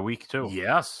Supply week 2.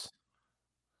 Yes,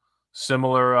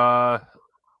 similar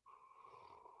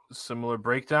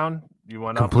breakdown. You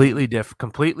went completely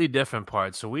different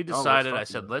parts. So we decided. I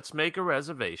said, let's make a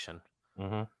reservation,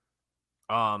 so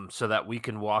that we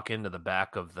can walk into the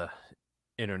back of the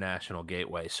International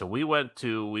Gateway. So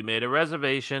we made a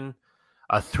reservation,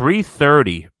 a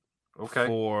 3:30. Okay.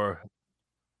 For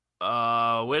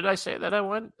where did I say that I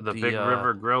went? The Big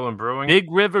River Grill and Brewing.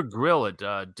 Big River Grill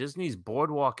at Disney's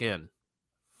Boardwalk Inn.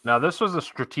 Now this was a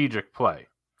strategic play.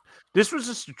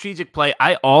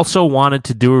 I also wanted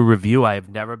to do a review. I have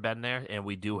never been there, and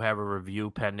we do have a review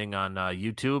pending on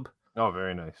YouTube. Oh,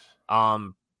 very nice.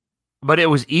 But it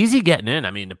was easy getting in.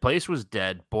 I mean, the place was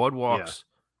dead. Boardwalks,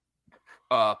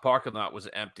 parking lot was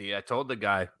empty. I told the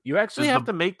guy, you actually have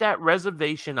to make that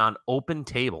reservation on Open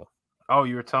Table. Oh,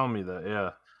 you were telling me that,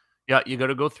 yeah. Yeah, you got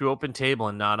to go through Open Table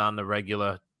and not on the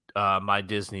regular My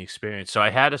Disney Experience. So I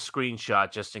had a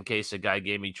screenshot just in case a guy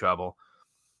gave me trouble.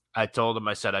 I told him,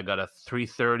 I said, I got a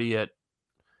 3:30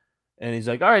 and he's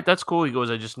like, all right, that's cool. He goes,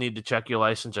 I just need to check your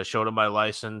license. I showed him my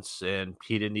license, and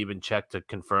he didn't even check to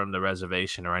confirm the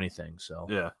reservation or anything. So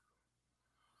yeah.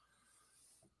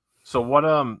 So what?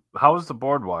 How was the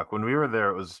boardwalk? When we were there,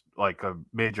 it was like a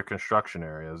major construction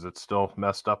area. Is it still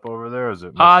messed up over there? Or is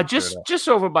it just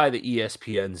over by the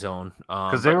ESPN zone?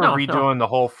 Because they were redoing the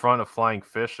whole front of Flying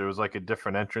Fish. There was like a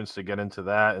different entrance to get into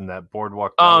that, and that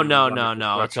boardwalk. Oh no!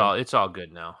 It's all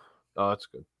good now. Oh, that's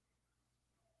good.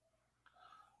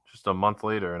 Just a month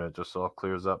later, and it just all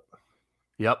clears up.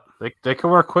 Yep. They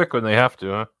can work quick when they have to,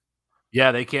 huh?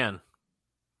 Yeah, they can.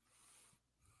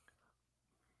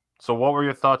 So, what were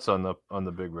your thoughts on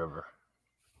the Big River?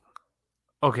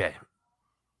 Okay.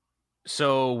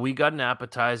 So we got an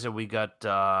appetizer. We got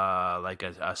like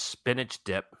a spinach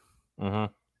dip, and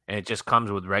it just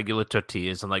comes with regular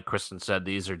tortillas. And like Kristen said,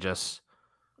 these are just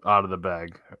out of the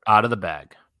bag. Out of the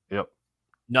bag. Yep.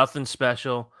 Nothing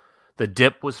special. The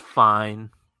dip was fine.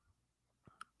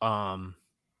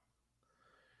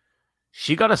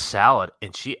 She got a salad,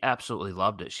 and she absolutely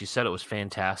loved it. She said it was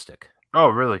fantastic. Oh,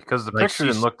 really? Because the picture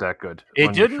didn't look that good.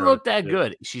 It didn't look that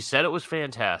good. She said it was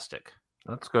fantastic.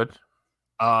 That's good.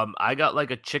 I got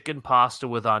like a chicken pasta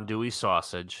with andouille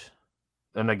sausage.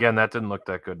 And again, that didn't look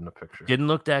that good in the picture. Didn't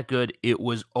look that good. It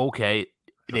was okay.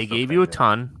 They gave you a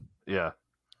ton. Yeah.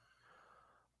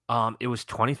 It was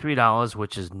 $23,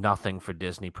 which is nothing for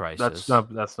Disney prices.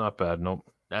 That's not bad. Nope.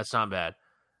 That's not bad.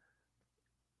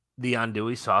 The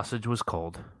andouille sausage was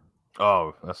cold.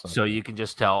 Oh, that's not so bad. You can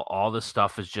just tell all the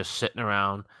stuff is just sitting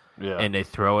around. Yeah. And they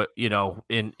throw it,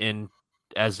 in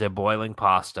as they're boiling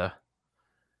pasta.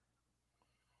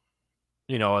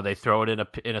 They throw it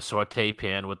in a saute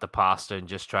pan with the pasta and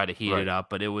just try to heat it up.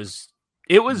 But it was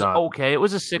okay. It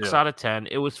was a 6 out of 10.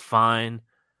 It was fine.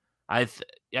 I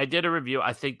did a review.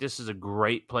 I think this is a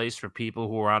great place for people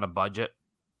who are on a budget.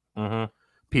 Mm-hmm.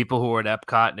 People who are at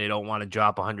Epcot and they don't want to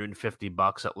drop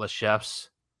 $150 at Les Chefs.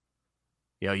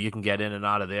 You can get in and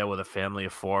out of there with a family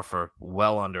of 4 for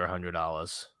well under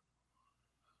 $100.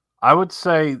 I would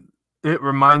say it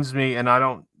reminds me, and I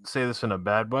don't say this in a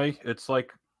bad way, it's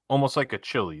like almost like a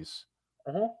Chili's.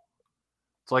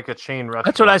 It's like a chain restaurant.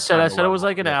 That's what I said. I said it was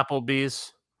like an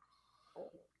Applebee's.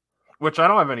 Which I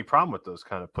don't have any problem with those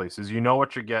kind of places. You know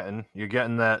what you're getting. You're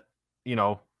getting that,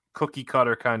 cookie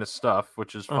cutter kind of stuff,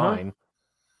 which is fine.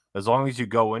 As long as you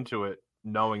go into it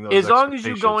knowing those As long as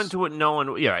you go expectations. into it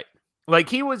knowing, yeah, right.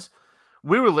 Like we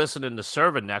were listening to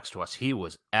Servant next to us. He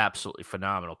was absolutely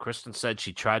phenomenal. Kristen said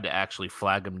she tried to actually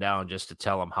flag him down just to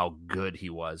tell him how good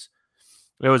he was.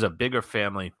 There was a bigger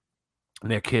family, and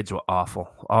their kids were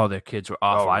awful. Oh, their kids were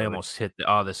awful. Oh, I really? almost hit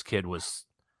this kid was.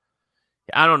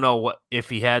 I don't know if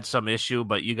he had some issue,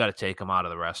 but you got to take him out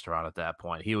of the restaurant at that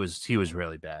point. He was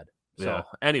really bad. So, Yeah.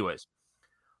 anyways,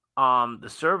 the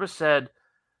server said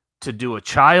to do a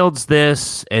child's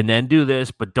this and then do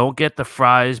this, but don't get the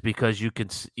fries because you can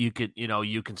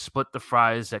split the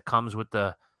fries that comes with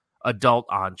the adult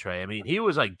entree. I mean, he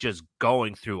was like just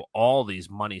going through all these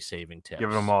money saving tips,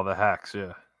 Giving them all the hacks,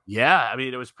 yeah. Yeah, I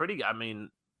mean, it was pretty. I mean,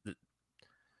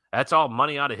 that's all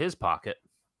money out of his pocket.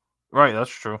 Right, that's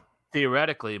true.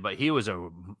 Theoretically, but he was a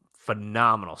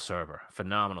phenomenal server.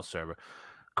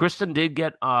 Kristen did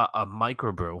get a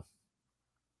microbrew.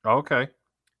 Okay.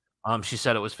 She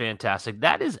said it was fantastic.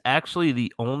 That is actually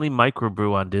the only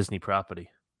microbrew on Disney property.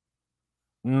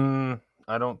 I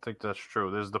don't think that's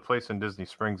true. There's the place in Disney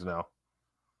Springs now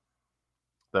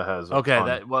that has a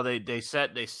ton. They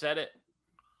said it.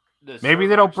 Maybe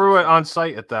they don't brew it on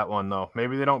site at that one though.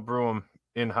 Maybe they don't brew them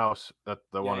in house at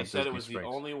the one. He at said Disney it was Springs.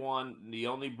 the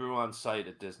only brew on site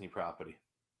at Disney property.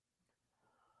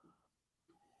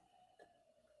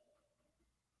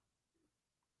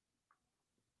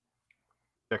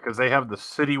 Yeah, because they have the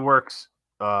City Works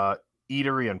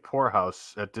eatery and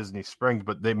poorhouse at Disney Springs,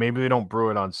 but maybe they don't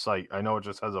brew it on site. I know it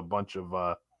just has a bunch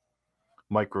of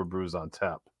microbrews on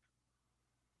tap.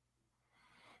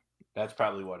 That's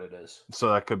probably what it is.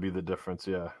 So that could be the difference,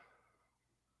 yeah.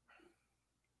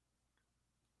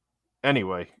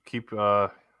 Anyway, keep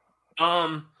So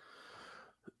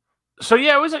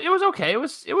yeah, it was okay. It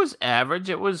was average.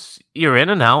 You're in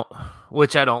and out,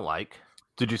 which I don't like.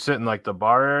 Did you sit in like the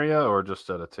bar area or just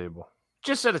at a table?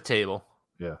 Just at a table.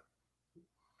 Yeah.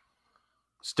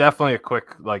 It's definitely a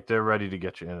quick, like they're ready to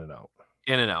get you in and out.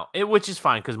 In and out. Which is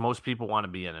fine because most people want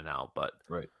to be in and out, but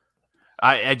right.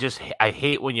 I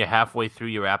hate when you're halfway through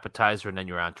your appetizer and then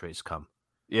your entrees come.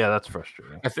 Yeah, that's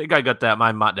frustrating. I think I got that.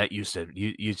 My mom that you said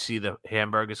you'd see the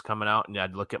hamburgers coming out, and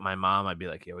I'd look at my mom. I'd be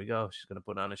like, "Here we go. She's gonna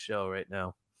put on a show right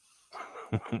now."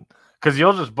 Because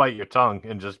you'll just bite your tongue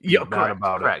and just be mad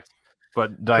about it.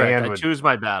 But Diane would I choose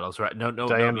my battles, right? No,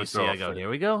 Diane no, would BC. throw a I go, fit. here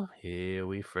we go. Here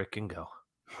we frickin' go.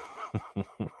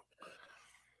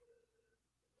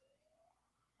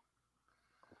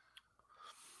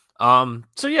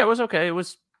 So yeah, it was okay. It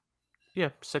was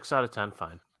 6 out of 10,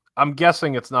 fine. I'm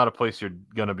guessing it's not a place you're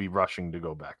gonna be rushing to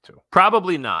go back to.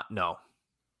 Probably not, no.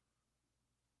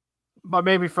 But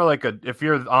maybe for like if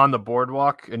you're on the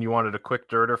boardwalk and you wanted a quick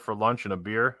dirter for lunch and a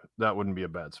beer, that wouldn't be a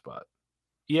bad spot.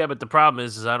 Yeah, but the problem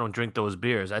is I don't drink those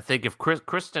beers. I think if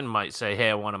Kristen might say, "Hey,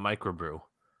 I want a microbrew,"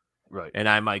 right, and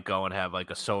I might go and have like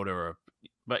a soda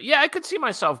but yeah, I could see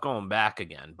myself going back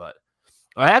again. But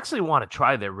I actually want to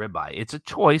try their ribeye. It's a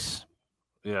choice.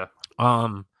 Yeah.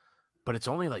 But it's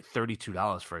only like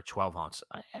 $32 for a 12 ounce.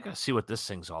 I gotta see what this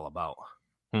thing's all about.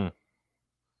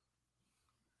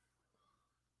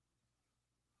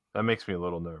 That makes me a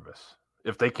little nervous.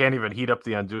 If they can't even heat up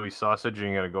the andouille sausage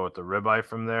and you're going to go with the ribeye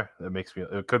from there,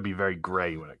 it could be very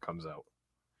gray when it comes out.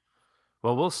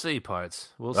 Well, we'll see, Parts.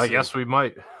 I guess we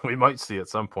might see at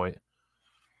some point.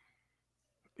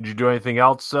 Did you do anything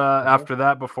else after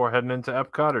that before heading into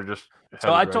Epcot, or just?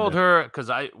 So I told her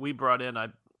because we brought in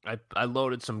I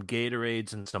loaded some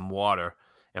Gatorades and some water,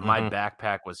 and my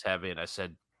backpack was heavy, and I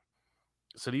said,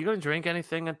 "So, are you going to drink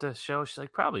anything at the show?" She's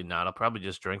like, "Probably not. I'll probably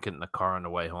just drink it in the car on the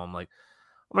way home." Like,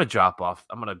 I'm going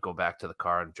to go back to the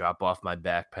car and drop off my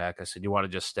backpack. I said, "You want to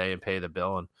just stay and pay the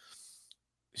bill?" And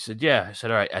she said, "Yeah." I said,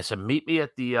 "All right." I said, "Meet me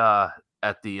at the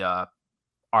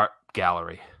art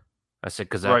gallery." I said,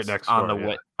 "Because that's right next on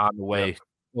door, the way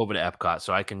over to Epcot,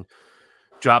 so I can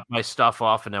drop my stuff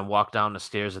off and then walk down the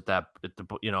stairs at the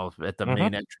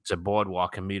main entrance at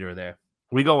Boardwalk and meet her there."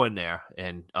 We go in there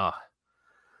and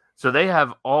so they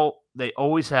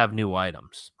always have new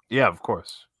items. Yeah, of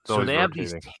course. So they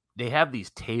have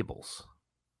these tables,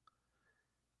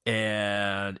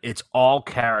 and it's all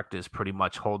characters pretty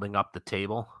much holding up the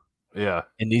table. Yeah,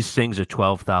 and these things are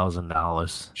 $12,000.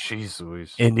 Jeez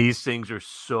Louise. And these things are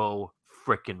so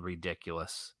freaking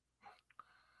ridiculous.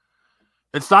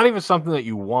 It's not even something that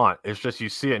you want. It's just you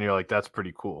see it and you're like, that's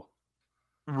pretty cool.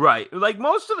 Right. Like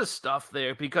most of the stuff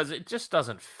there, because it just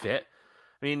doesn't fit.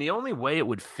 I mean, the only way it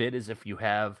would fit is if you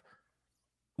have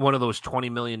one of those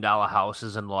 $20 million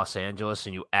houses in Los Angeles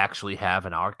and you actually have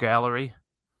an art gallery.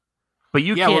 But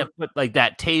you Yeah, can't put like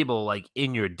that table like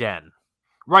in your den.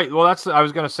 Right. Well, I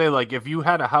was gonna say, like, if you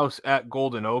had a house at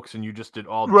Golden Oaks and you just did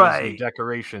all Disney Right.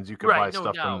 decorations, you could buy Right, no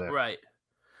stuff doubt. from there. Right.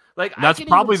 Like And that's I can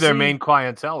probably even their see- main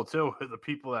clientele too. The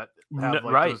people that have N-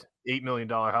 like right. those $8 million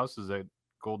houses at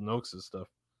Golden Oaks and stuff.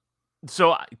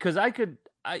 So because I could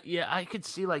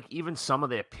see like even some of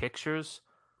their pictures,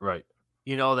 Right.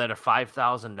 you know, that are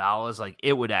 $5,000. Like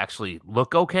it would actually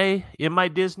look okay in my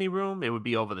Disney room. It would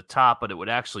be over the top, but it would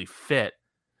actually fit.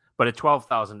 But a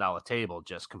 $12,000 table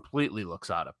just completely looks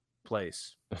out of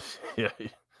place. Yeah.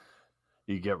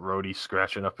 You get Rhodey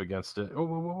scratching up against it. Oh,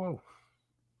 whoa, whoa, whoa.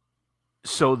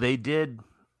 So they did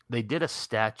a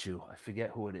statue. I forget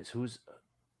who it is.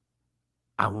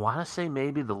 I want to say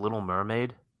maybe the Little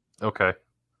Mermaid. Okay.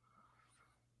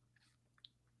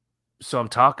 So I'm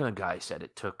talking to a guy.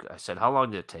 I said, how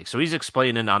long did it take? So he's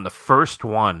explaining on the first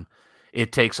one,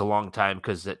 it takes a long time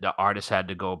because the artist had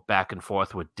to go back and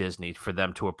forth with Disney for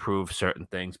them to approve certain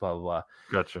things, blah, blah, blah.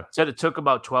 Gotcha. Said it took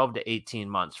about 12 to 18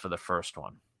 months for the first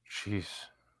one. Jeez.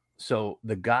 So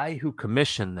the guy who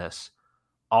commissioned this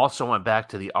also went back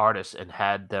to the artist and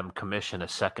had them commission a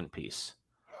second piece.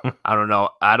 I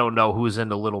don't know who's in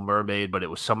the Little Mermaid, but it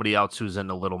was somebody else who's in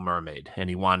the Little Mermaid, and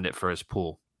he wanted it for his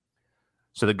pool.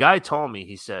 So the guy told me,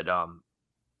 he said,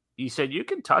 you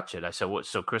can touch it. I said, what?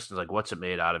 So Kristen's like, what's it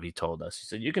made out of? He told us. He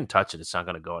said, you can touch it. It's not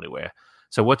going to go anywhere.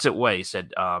 So what's it weigh? He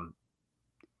said,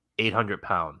 800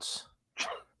 pounds.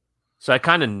 So I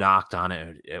kind of knocked on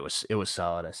it. It was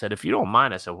solid. I said, if you don't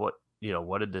mind, I said, what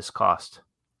did this cost?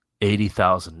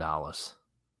 $80,000.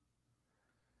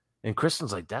 And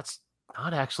Kristen's like, that's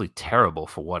not actually terrible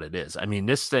for what it is. I mean,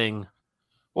 this thing.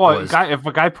 Well, if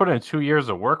a guy put in 2 years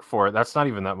of work for it, that's not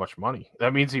even that much money.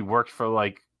 That means he worked for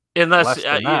like unless less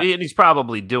than that. and he's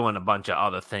probably doing a bunch of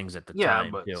other things at the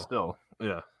time but too. still,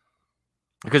 yeah.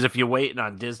 Because if you're waiting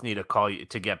on Disney to call you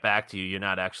to get back to you, you're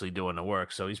not actually doing the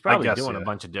work. So he's probably doing a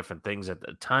bunch of different things at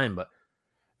the time. But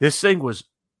this thing was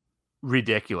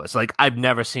ridiculous. Like I've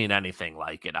never seen anything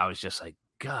like it. I was just like,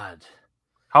 God,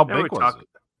 how big was it?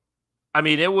 I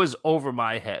mean, it was over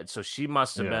my head. So she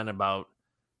must have been about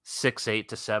 8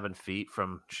 to 7 feet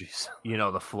from,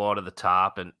 the floor to the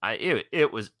top, and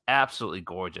it was absolutely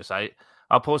gorgeous.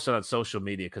 I'll post it on social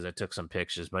media because I took some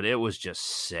pictures, but it was just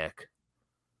sick.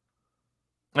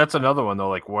 That's another one though.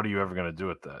 Like, what are you ever gonna do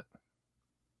with that?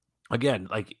 Again,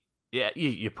 like,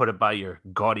 you put it by your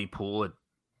gaudy pool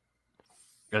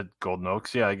at Golden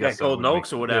Oaks. Yeah, I guess Golden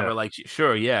Oaks or whatever. Yeah. Like,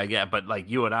 sure, yeah. But like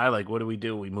you and I, like, what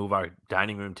do? We move our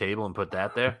dining room table and put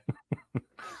that there.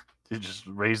 You just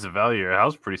raise the value of your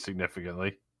house pretty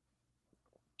significantly.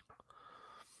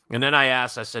 And then I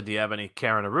said, do you have any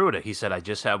Karen Aruda? He said, I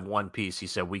just have one piece. He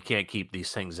said, we can't keep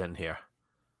these things in here.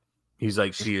 He's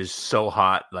like, she is so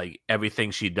hot. Like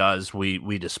everything she does,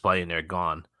 we display and they're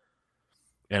gone.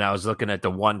 And I was looking at the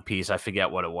one piece. I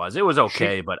forget what it was. It was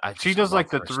okay, but she does like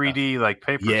the 3D stuff. Like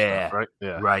paper stuff, right?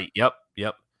 Yeah. Right. Yep.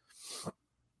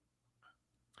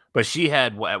 But she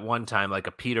had at one time like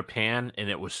a Peter Pan, and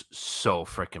it was so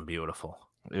freaking beautiful.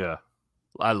 Yeah.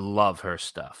 I love her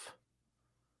stuff.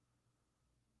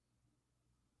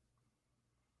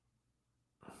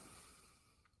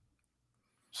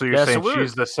 So you're saying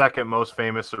she's the second most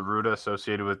famous Aruda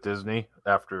associated with Disney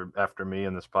after me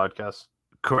in this podcast?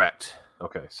 Correct.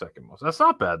 Okay, second most. That's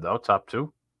not bad though. Top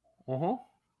 2. Mm-hmm.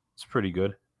 It's pretty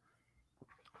good.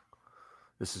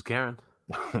 This is Karen.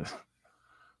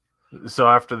 So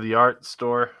after the art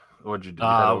store, what'd you do?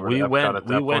 We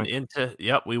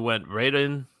went right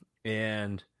in,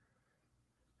 and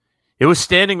it was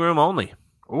standing room only.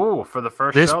 Ooh, for the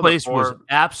first this show, place was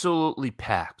absolutely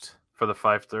packed. For the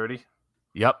 5:30?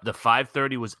 Yep, the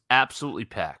 5:30 was absolutely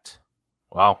packed.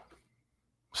 Wow.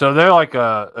 So they're like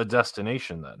a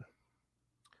destination then.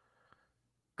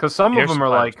 Because some of them are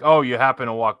like, oh, you happen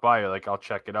to walk by, you're like, I'll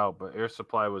check it out. But Air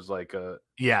Supply was like the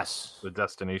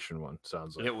destination one,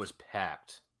 sounds like. It was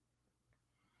packed.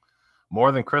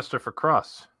 More than Christopher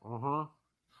Cross. Mm-hmm.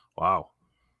 Wow.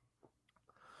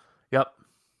 Yep.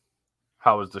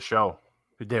 How was the show?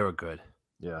 They were good.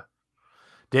 Yeah.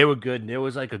 They were good. And there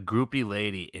was like a groupie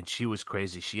lady, and she was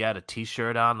crazy. She had a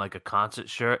T-shirt on, like a concert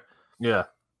shirt. Yeah.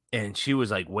 And she was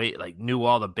like, knew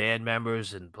all the band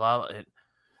members and blah, blah. And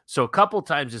so a couple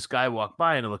times this guy walked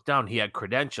by and I looked down. He had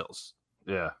credentials.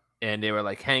 Yeah. And they were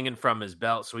like hanging from his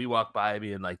belt. So he walked by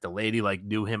me and like the lady like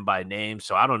knew him by name.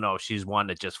 So I don't know if she's one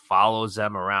that just follows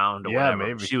them around or whatever.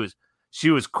 Maybe. She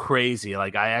was crazy.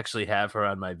 Like I actually have her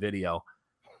on my video.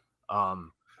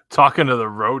 Talking to the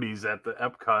roadies at the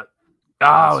Epcot.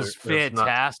 Oh, it was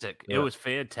fantastic. It was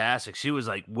fantastic. She was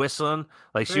like whistling,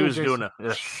 like she was doing a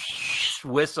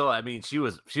whistle. I mean, she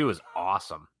was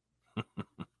awesome.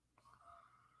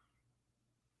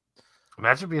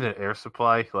 Imagine being an Air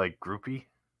Supply like groupie.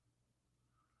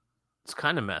 It's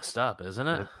kind of messed up, isn't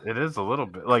it? It is a little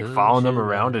bit like following them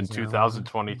around in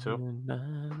 2022.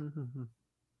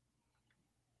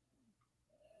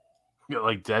 You got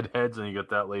like Deadheads, and you got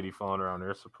that lady following around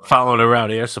Air Supply. Following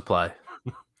around Air Supply.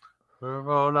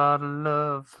 We're all out of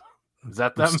love. Is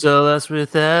that them? Still us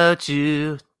without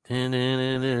you.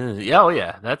 Yeah, oh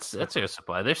yeah, that's Air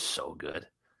Supply. They're so good.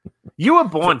 You were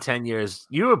born 10 years.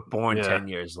 You were born 10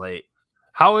 years late.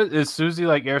 How is Susie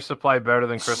like Air Supply better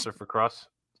than Christopher Cross?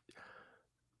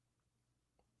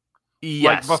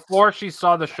 Yes. Like before she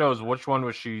saw the shows, which one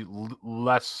was she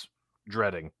less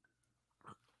dreading?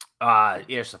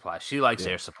 Air Supply. She likes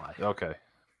Air Supply. Okay.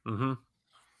 Mm-hmm.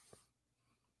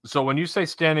 So when you say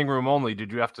standing room only,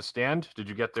 did you have to stand? Did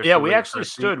you get there? Yeah, too we late actually for a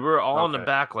seat? stood. We were all in the Okay.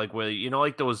 back, like where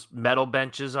like those metal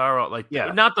benches are, like Yeah.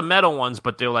 not the metal ones,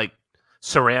 but they're like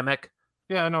ceramic.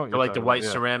 Yeah, I know. They're like the white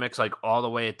ceramics, like all the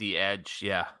way at the edge.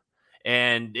 Yeah,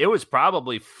 and it was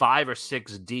probably 5 or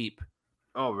 6 deep.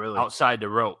 Oh, really? Outside the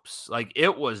ropes, like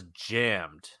it was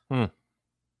jammed. And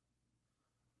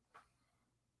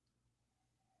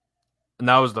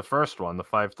that was the first one, the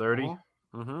 5:30.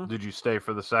 Mm-hmm. Did you stay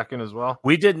for the second as well?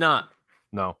 We did not.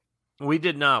 No. We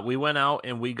did not. We went out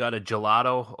and we got a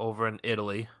gelato over in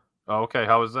Italy. Oh, okay.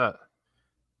 How was that?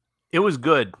 It was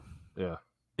good. Yeah.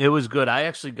 It was good. I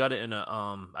actually got it in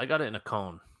a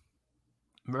cone.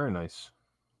 Very nice.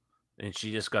 And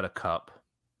she just got a cup.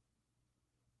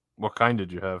 What kind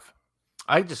did you have?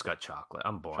 I just got chocolate.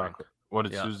 I'm boring. Chocolate. What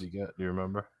did Yeah. Susie get? Do you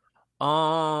remember?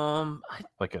 I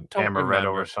Like an don't amaretto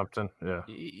remember. or something? Yeah.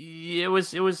 It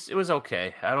was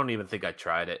okay. I don't even think I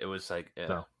tried it. It was like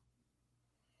No.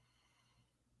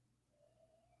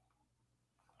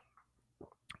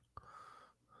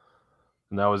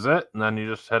 And that was it? And then you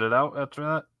just headed out after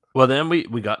that? Well, then we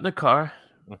got in the car,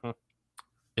 Mhm.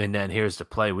 and then here's the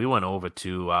play. We went over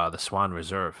to the Swan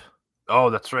Reserve. Oh,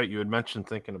 that's right. You had mentioned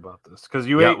thinking about this. Because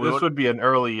you Yeah, ate, we this went- would be an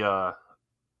early,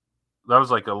 that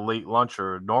was like a late lunch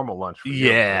or a normal lunch. For you,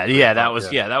 Yeah, right? yeah, that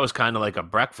was kind of like a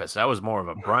breakfast. That was more of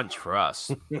a brunch for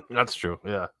us. That's true.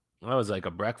 Yeah. That was like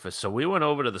a breakfast. So we went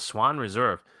over to the Swan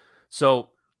Reserve. So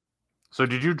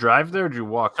did you drive there or did you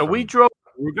walk? So we drove.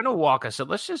 We were gonna walk. I said,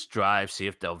 let's just drive, see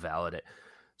if they'll validate.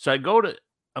 So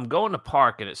I'm going to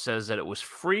park, and it says that it was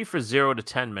free for 0 to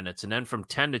 10 minutes, and then from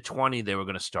 10 to 20 they were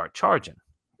going to start charging.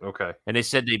 Okay. And they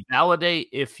said they validate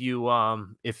if you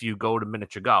go to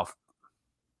miniature golf.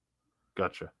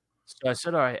 Gotcha. So I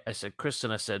said, all right. I said,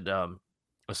 Kristen, I said,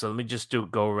 let me just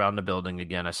go around the building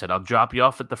again. I said, I'll drop you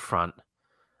off at the front.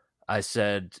 I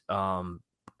said, go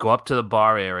up to the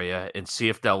bar area and see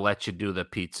if they'll let you do the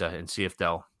pizza and see if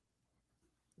they'll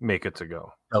make it to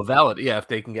go. They'll validate. Yeah, if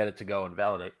they can get it to go and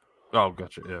validate. Oh,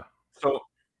 gotcha. Yeah. So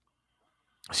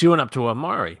she went up to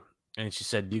Amari and she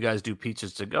said, do you guys do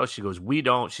pizzas to go? She goes, we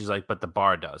don't. She's like, but the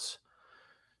bar does.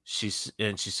 She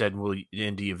said, well,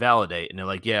 and do you validate? And they're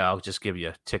like, yeah, I'll just give you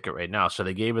a ticket right now. So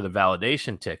they gave her the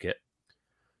validation ticket.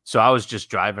 So I was just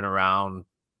driving around.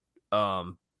 I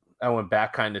went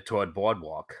back kind of toward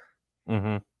Boardwalk.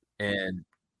 Mm-hmm. And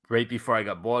right before I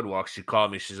got Boardwalk, she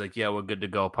called me. She's like, yeah, we're good to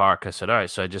go park. I said, all right.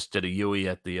 So I just did a Yui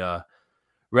at the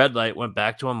red light, went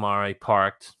back to Amari,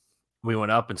 parked. We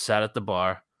went up and sat at the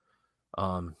bar.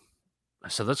 I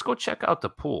said, let's go check out the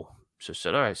pool. So I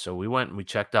said, all right. So we went and we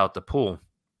checked out the pool.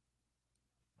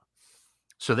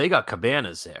 So they got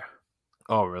cabanas there.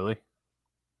 Oh, really?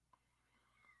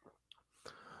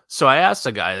 So I asked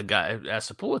the guy asked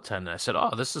the pool attendant. I said,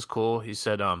 oh, this is cool. He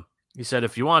said,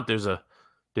 if you want, there's a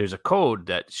code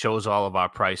that shows all of our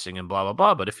pricing and blah, blah,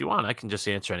 blah. But if you want, I can just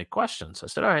answer any questions. I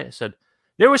said, all right. I said,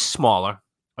 they were smaller.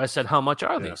 I said, how much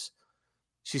are these?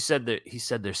 He said they're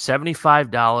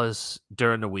 $75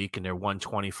 during the week and they're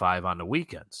 $125 on the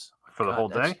weekends. For the whole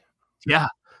day? Yeah.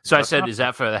 So That's I said, not is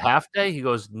that for the half day? He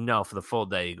goes, no, for the full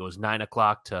day. He goes 9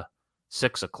 o'clock to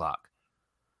 6 o'clock.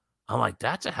 I'm like,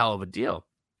 that's a hell of a deal.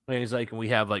 And he's like, and we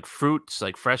have like fruits,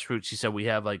 like fresh fruits. He said we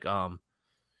have like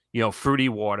fruity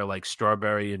water, like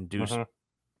strawberry induced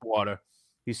water.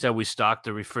 He said we stock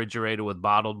the refrigerator with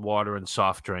bottled water and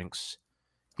soft drinks.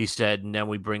 He said, and then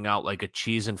we bring out like a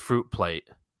cheese and fruit plate.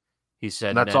 He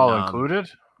said, That's all included?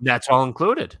 That's all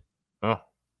included. Oh.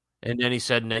 And then he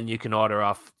said, and then you can order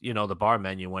off, the bar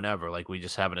menu whenever. Like we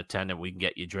just have an attendant, we can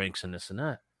get you drinks and this and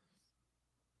that.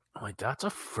 I'm like, that's a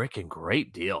freaking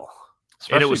great deal.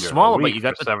 Especially and it was during the smaller, but week you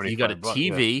got for a $75,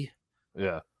 TV.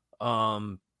 Yeah.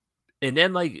 And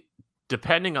then like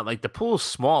depending on like the pool's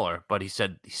smaller, but he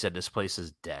said this place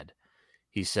is dead.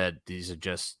 He said these are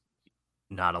just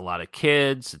not a lot of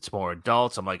kids. It's more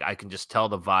adults. I'm like, I can just tell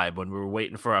the vibe. When we were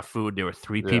waiting for our food, there were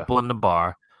 3 people in the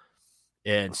bar.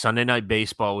 And Sunday Night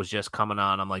Baseball was just coming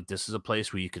on. I'm like, this is a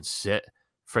place where you can sit,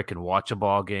 freaking watch a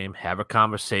ball game, have a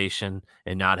conversation,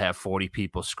 and not have 40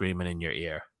 people screaming in your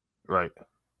ear. Right.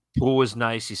 Pool was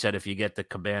nice. He said if you get the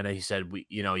cabana, he said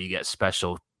you get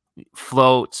special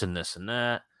floats and this and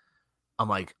that. I'm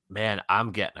like, man,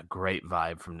 I'm getting a great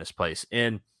vibe from this place.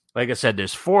 And like I said,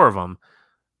 there's 4 of them,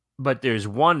 but there's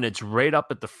one that's right up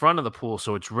at the front of the pool,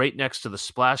 so it's right next to the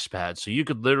splash pad. So you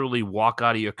could literally walk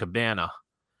out of your cabana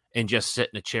and just sit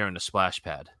in a chair in the splash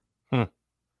pad.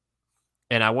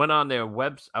 And I went on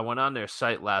their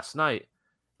site last night,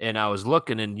 and I was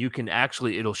looking, and you can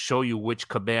it'll show you which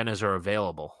cabanas are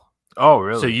available. Oh,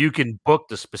 really? So you can book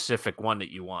the specific one that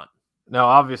you want. Now,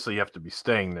 obviously, you have to be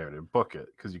staying there to book it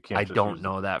because you can't. I don't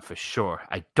know that for sure.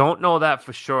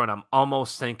 And I'm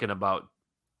almost thinking about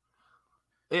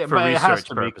it. For But it has research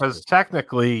to be because purposes.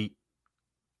 technically,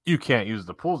 you can't use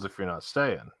the pools if you're not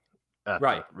staying at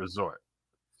Right. the resort.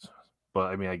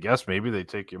 But I mean, I guess maybe they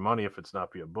take your money if it's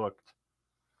not being booked.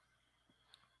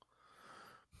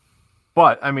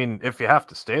 But I mean, if you have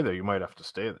to stay there, you might have to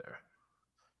stay there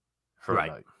for a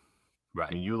night. Right.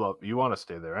 I mean, you want to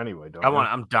stay there anyway, don't you?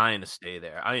 I'm dying to stay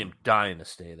there. I am dying to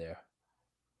stay there.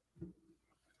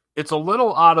 It's a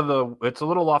little it's a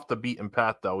little off the beaten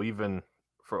path though, even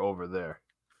for over there.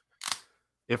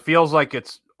 It feels like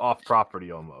it's off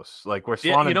property almost. Like we're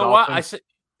Swan and what? Dolphins. I said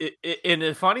and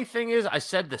the funny thing is I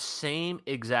said the same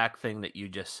exact thing that you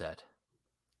just said.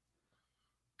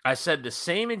 I said the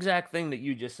same exact thing that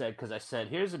you just said because I said,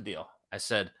 here's the deal. I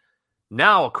said,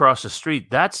 now across the street,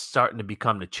 that's starting to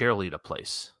become the cheerleader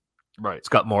place. Right. It's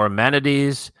got more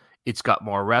amenities. It's got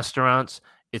more restaurants.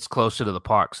 It's closer to the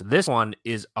parks. This one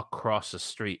is across the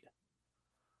street.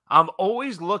 I'm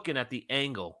always looking at the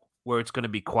angle where it's going to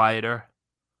be quieter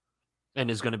and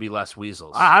there's going to be less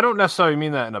weasels. I don't necessarily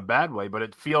mean that in a bad way, but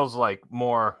it feels like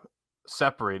more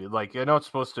separated. Like I know it's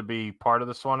supposed to be part of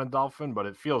the Swan and Dolphin, but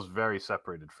it feels very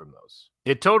separated from those.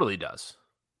 It totally does.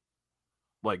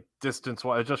 Like distance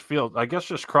wise, it just feels. I guess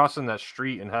just crossing that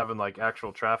street and having like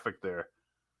actual traffic there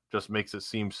just makes it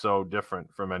seem so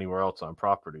different from anywhere else on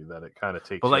property that it kind of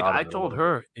takes. But you like out of I it a told little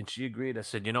her, and she agreed. I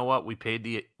said, you know what? We paid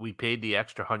the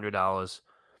extra $100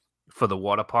 for the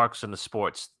water parks and the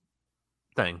sports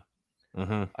thing. bit.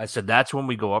 Mm-hmm. I said that's when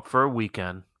we go up for a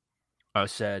weekend. I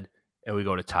said, and we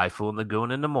go to Typhoon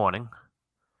Lagoon in the morning,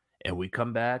 and we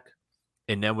come back,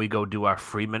 and then we go do our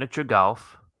free miniature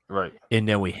golf, Right. and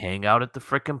then we hang out at the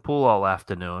frickin' pool all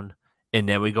afternoon, and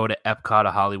then we go to Epcot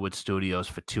or Hollywood Studios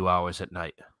for 2 hours at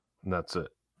night, And that's it.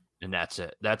 and that's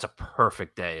it. That's a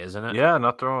perfect day, isn't it? Yeah,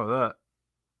 nothing wrong with that.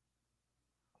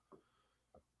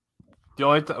 The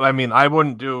only I mean, I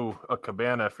wouldn't do a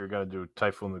cabana if you're going to do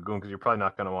Typhoon Lagoon because you're probably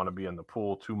not going to want to be in the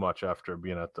pool too much after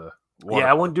being at the water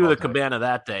Yeah, I wouldn't do park the all day. cabana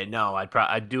that day. No,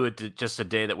 I'd do it just a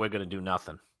day that we're gonna do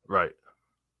nothing. Right.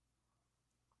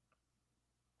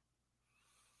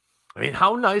 I mean,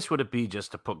 how nice would it be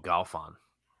just to put golf on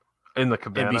In the and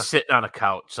cabana. be sitting on a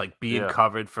couch, like being Yeah.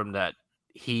 covered from that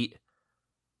heat?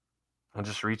 And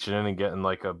just reaching in and getting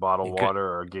like a bottle of You could- water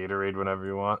or a Gatorade whenever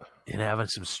you want. And having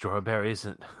some strawberries,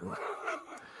 and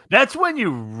that's when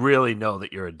you really know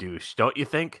that you're a douche, don't you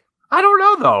think? I don't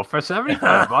know though. For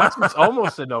 $75, it's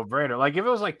almost a no-brainer. Like if it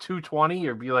was like $220,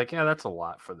 you'd be like, yeah, that's a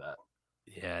lot for that.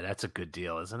 Yeah, that's a good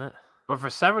deal, isn't it? But for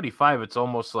 $75, it's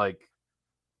almost like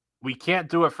we can't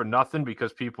do it for nothing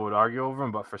because people would argue over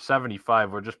them. But for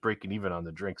 $75, we're just breaking even on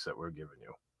the drinks that we're giving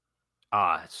you.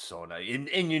 Ah, it's so nice.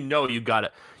 And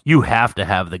you have to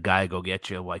have the guy go get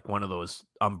you like one of those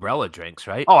umbrella drinks,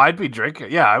 right? Oh, I'd be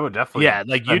drinking. Yeah, I would definitely. yeah,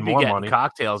 like spend you'd be more getting money.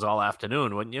 cocktails all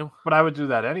afternoon, wouldn't you? But I would do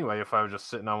that anyway if I was just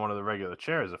sitting on one of the regular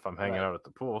chairs if I'm hanging Right. out at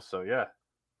the pool. So yeah,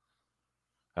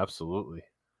 absolutely.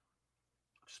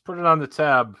 Just put it on the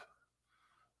tab,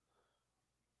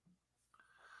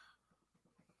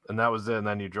 and that was it. And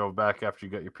then you drove back after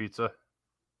you got your pizza.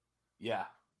 Yeah.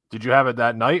 Did you have it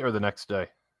that night or the next day?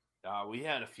 We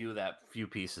had a few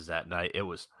pieces that night. It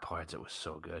was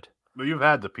so good. Well, you've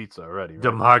had the pizza already, right?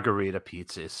 The margarita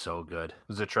pizza is so good.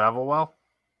 Does it travel well?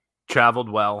 Traveled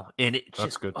well, and it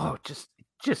That's just good.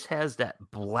 just has that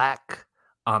black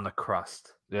on the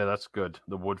crust. Yeah, that's good.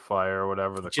 The wood fire or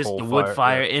whatever. The Just coal the wood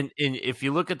fire, yeah. and if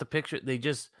you look at the picture,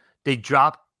 they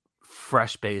dropped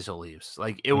fresh basil leaves.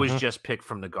 Like it was Mhm. just picked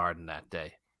from the garden that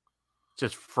day.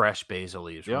 Just fresh basil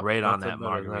leaves, Yep, right on nothing that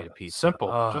better than margarita that. pizza. Simple,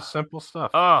 Oh, just simple stuff.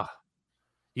 oh,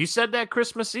 you said that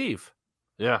Christmas Eve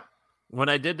Yeah, when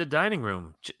I did the dining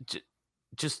room.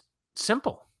 Just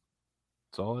simple.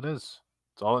 that's all it is.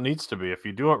 It's all it needs to be. If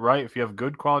you do it right, if you have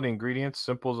good quality ingredients,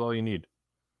 simple is all you need.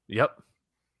 Yep.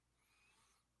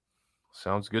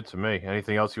 Sounds good to me.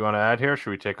 Anything else you want to add here? Or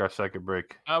should we take our second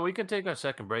break? We can take our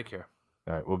second break here.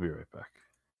 All right, we'll be right back.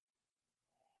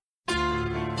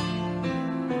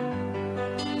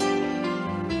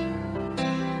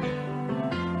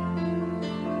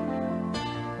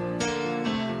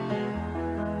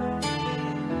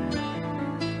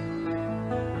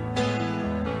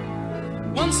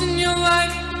 Once in your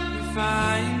life, you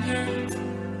find her,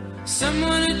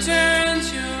 someone who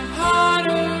turns your heart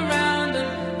around,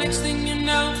 and next thing you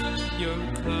know, you're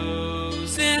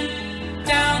closing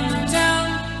down the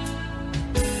town.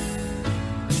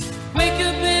 Wake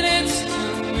up and it's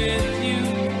still with you,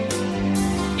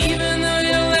 even though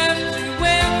you left your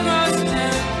way across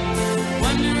town,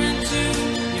 wondering to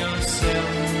yourself,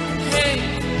 hey,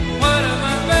 what have I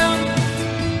found?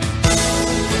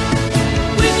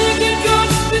 When you get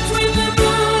caught between the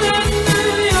moon and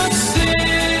New York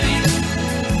City,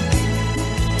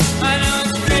 I know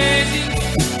it's crazy,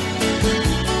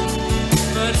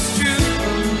 but it's true.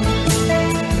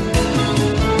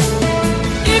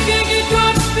 If you get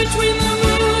caught between the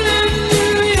moon and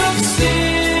New York City,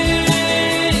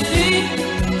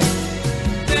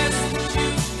 that's what you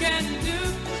can do.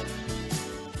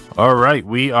 All right,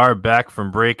 we are back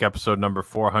from break. Episode number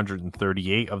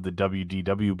 438 of the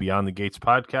WDW Beyond the Gates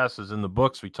podcast is in the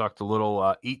books. We talked a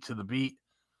little Eat to the Beat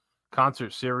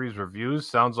concert series reviews.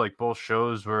 Sounds like both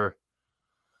shows were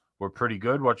pretty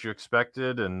good, what you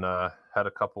expected, and had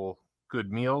a couple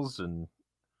good meals and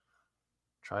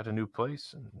tried a new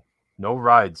place. And no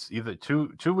rides either.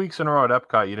 Two weeks in a row at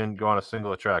Epcot, you didn't go on a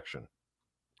single attraction.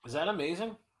 Is that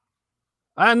amazing?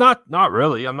 Not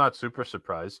really. I'm not super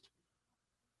surprised.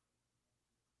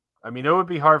 I mean, it would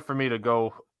be hard for me to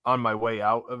go on my way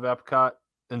out of Epcot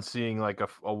and seeing like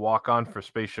a walk-on for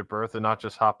Spaceship Earth and not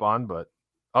just hop on. But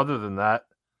other than that,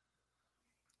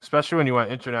 especially when you went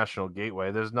International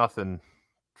Gateway, there's nothing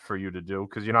for you to do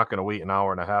because you're not going to wait an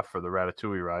hour and a half for the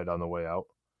Ratatouille ride on the way out.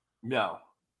 No.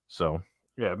 So,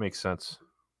 yeah, it makes sense.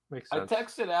 I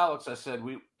texted Alex. I said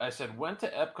went to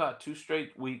Epcot 2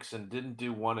 straight weeks and didn't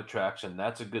do one attraction.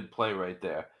 That's a good play right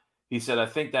there. He said, I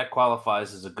think that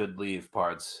qualifies as a good leave,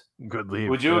 Pards. Good leave.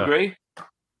 Would you agree?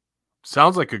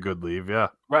 Sounds like a good leave, yeah.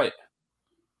 Right.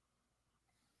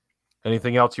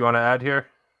 Anything else you want to add here?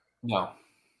 No.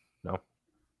 No.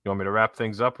 You want me to wrap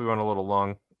things up? We went a little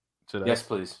long today. Yes,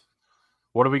 please.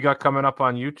 What do we got coming up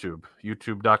on YouTube?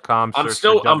 YouTube.com. I'm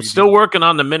still working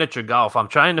on the miniature golf. I'm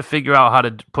trying to figure out how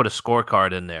to put a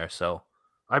scorecard in there. So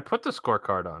I put the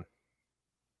scorecard on.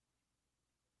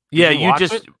 Yeah, you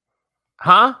just it?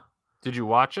 Huh? Did you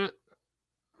watch it?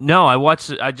 No, I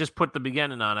watched it. I just put the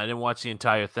beginning on. I didn't watch the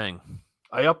entire thing.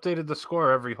 I updated the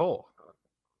score every hole.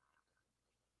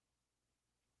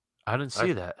 I didn't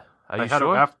see that. Are you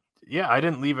sure? I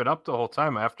didn't leave it up the whole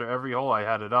time. After every hole, I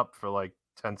had it up for like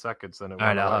 10 seconds. Then it went all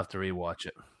right, I'll away. have to rewatch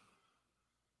it.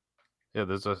 Yeah,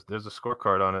 there's a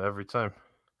scorecard on it every time.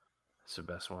 It's the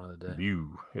best one of the day.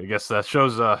 You, I guess that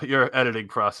shows your editing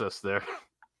process there.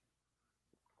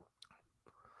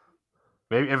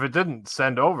 Maybe if it didn't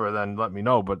send over, then let me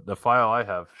know. But the file I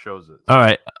have shows it. All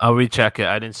right, I'll recheck it.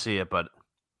 I didn't see it, but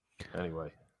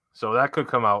anyway, so that could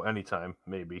come out anytime,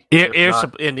 maybe. In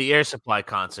the Air Supply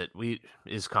concert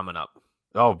is coming up.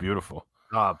 Oh, beautiful.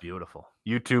 Oh, beautiful.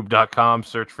 YouTube.com,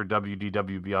 search for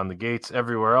WDW Beyond the Gates.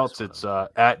 Everywhere else, it's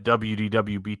at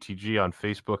WDWBTG on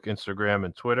Facebook, Instagram,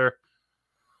 and Twitter.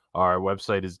 Our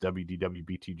website is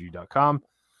WDWBTG.com.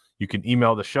 You can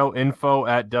email the show, info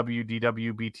at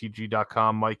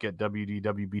WDWBTG.com, Mike at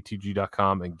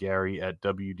WDWBTG.com, and Gary at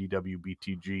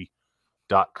WDWBTG.com.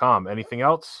 Anything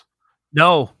else?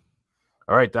 No.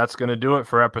 All right, that's going to do it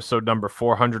for episode number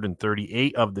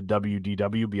 438 of the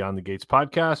WDW Beyond the Gates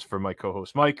podcast. For my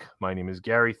co-host, Mike, my name is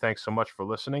Gary. Thanks so much for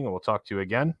listening, and we'll talk to you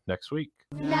again next week.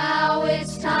 Now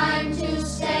it's time to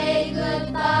say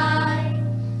goodbye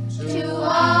to all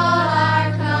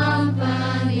our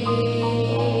company.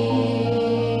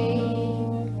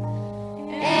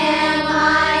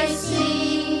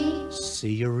 M-I-C.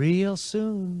 See you real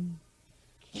soon.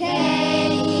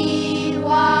 K-E-Y.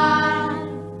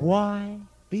 Why?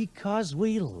 Because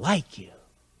we like you.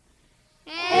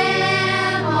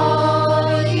 M-O.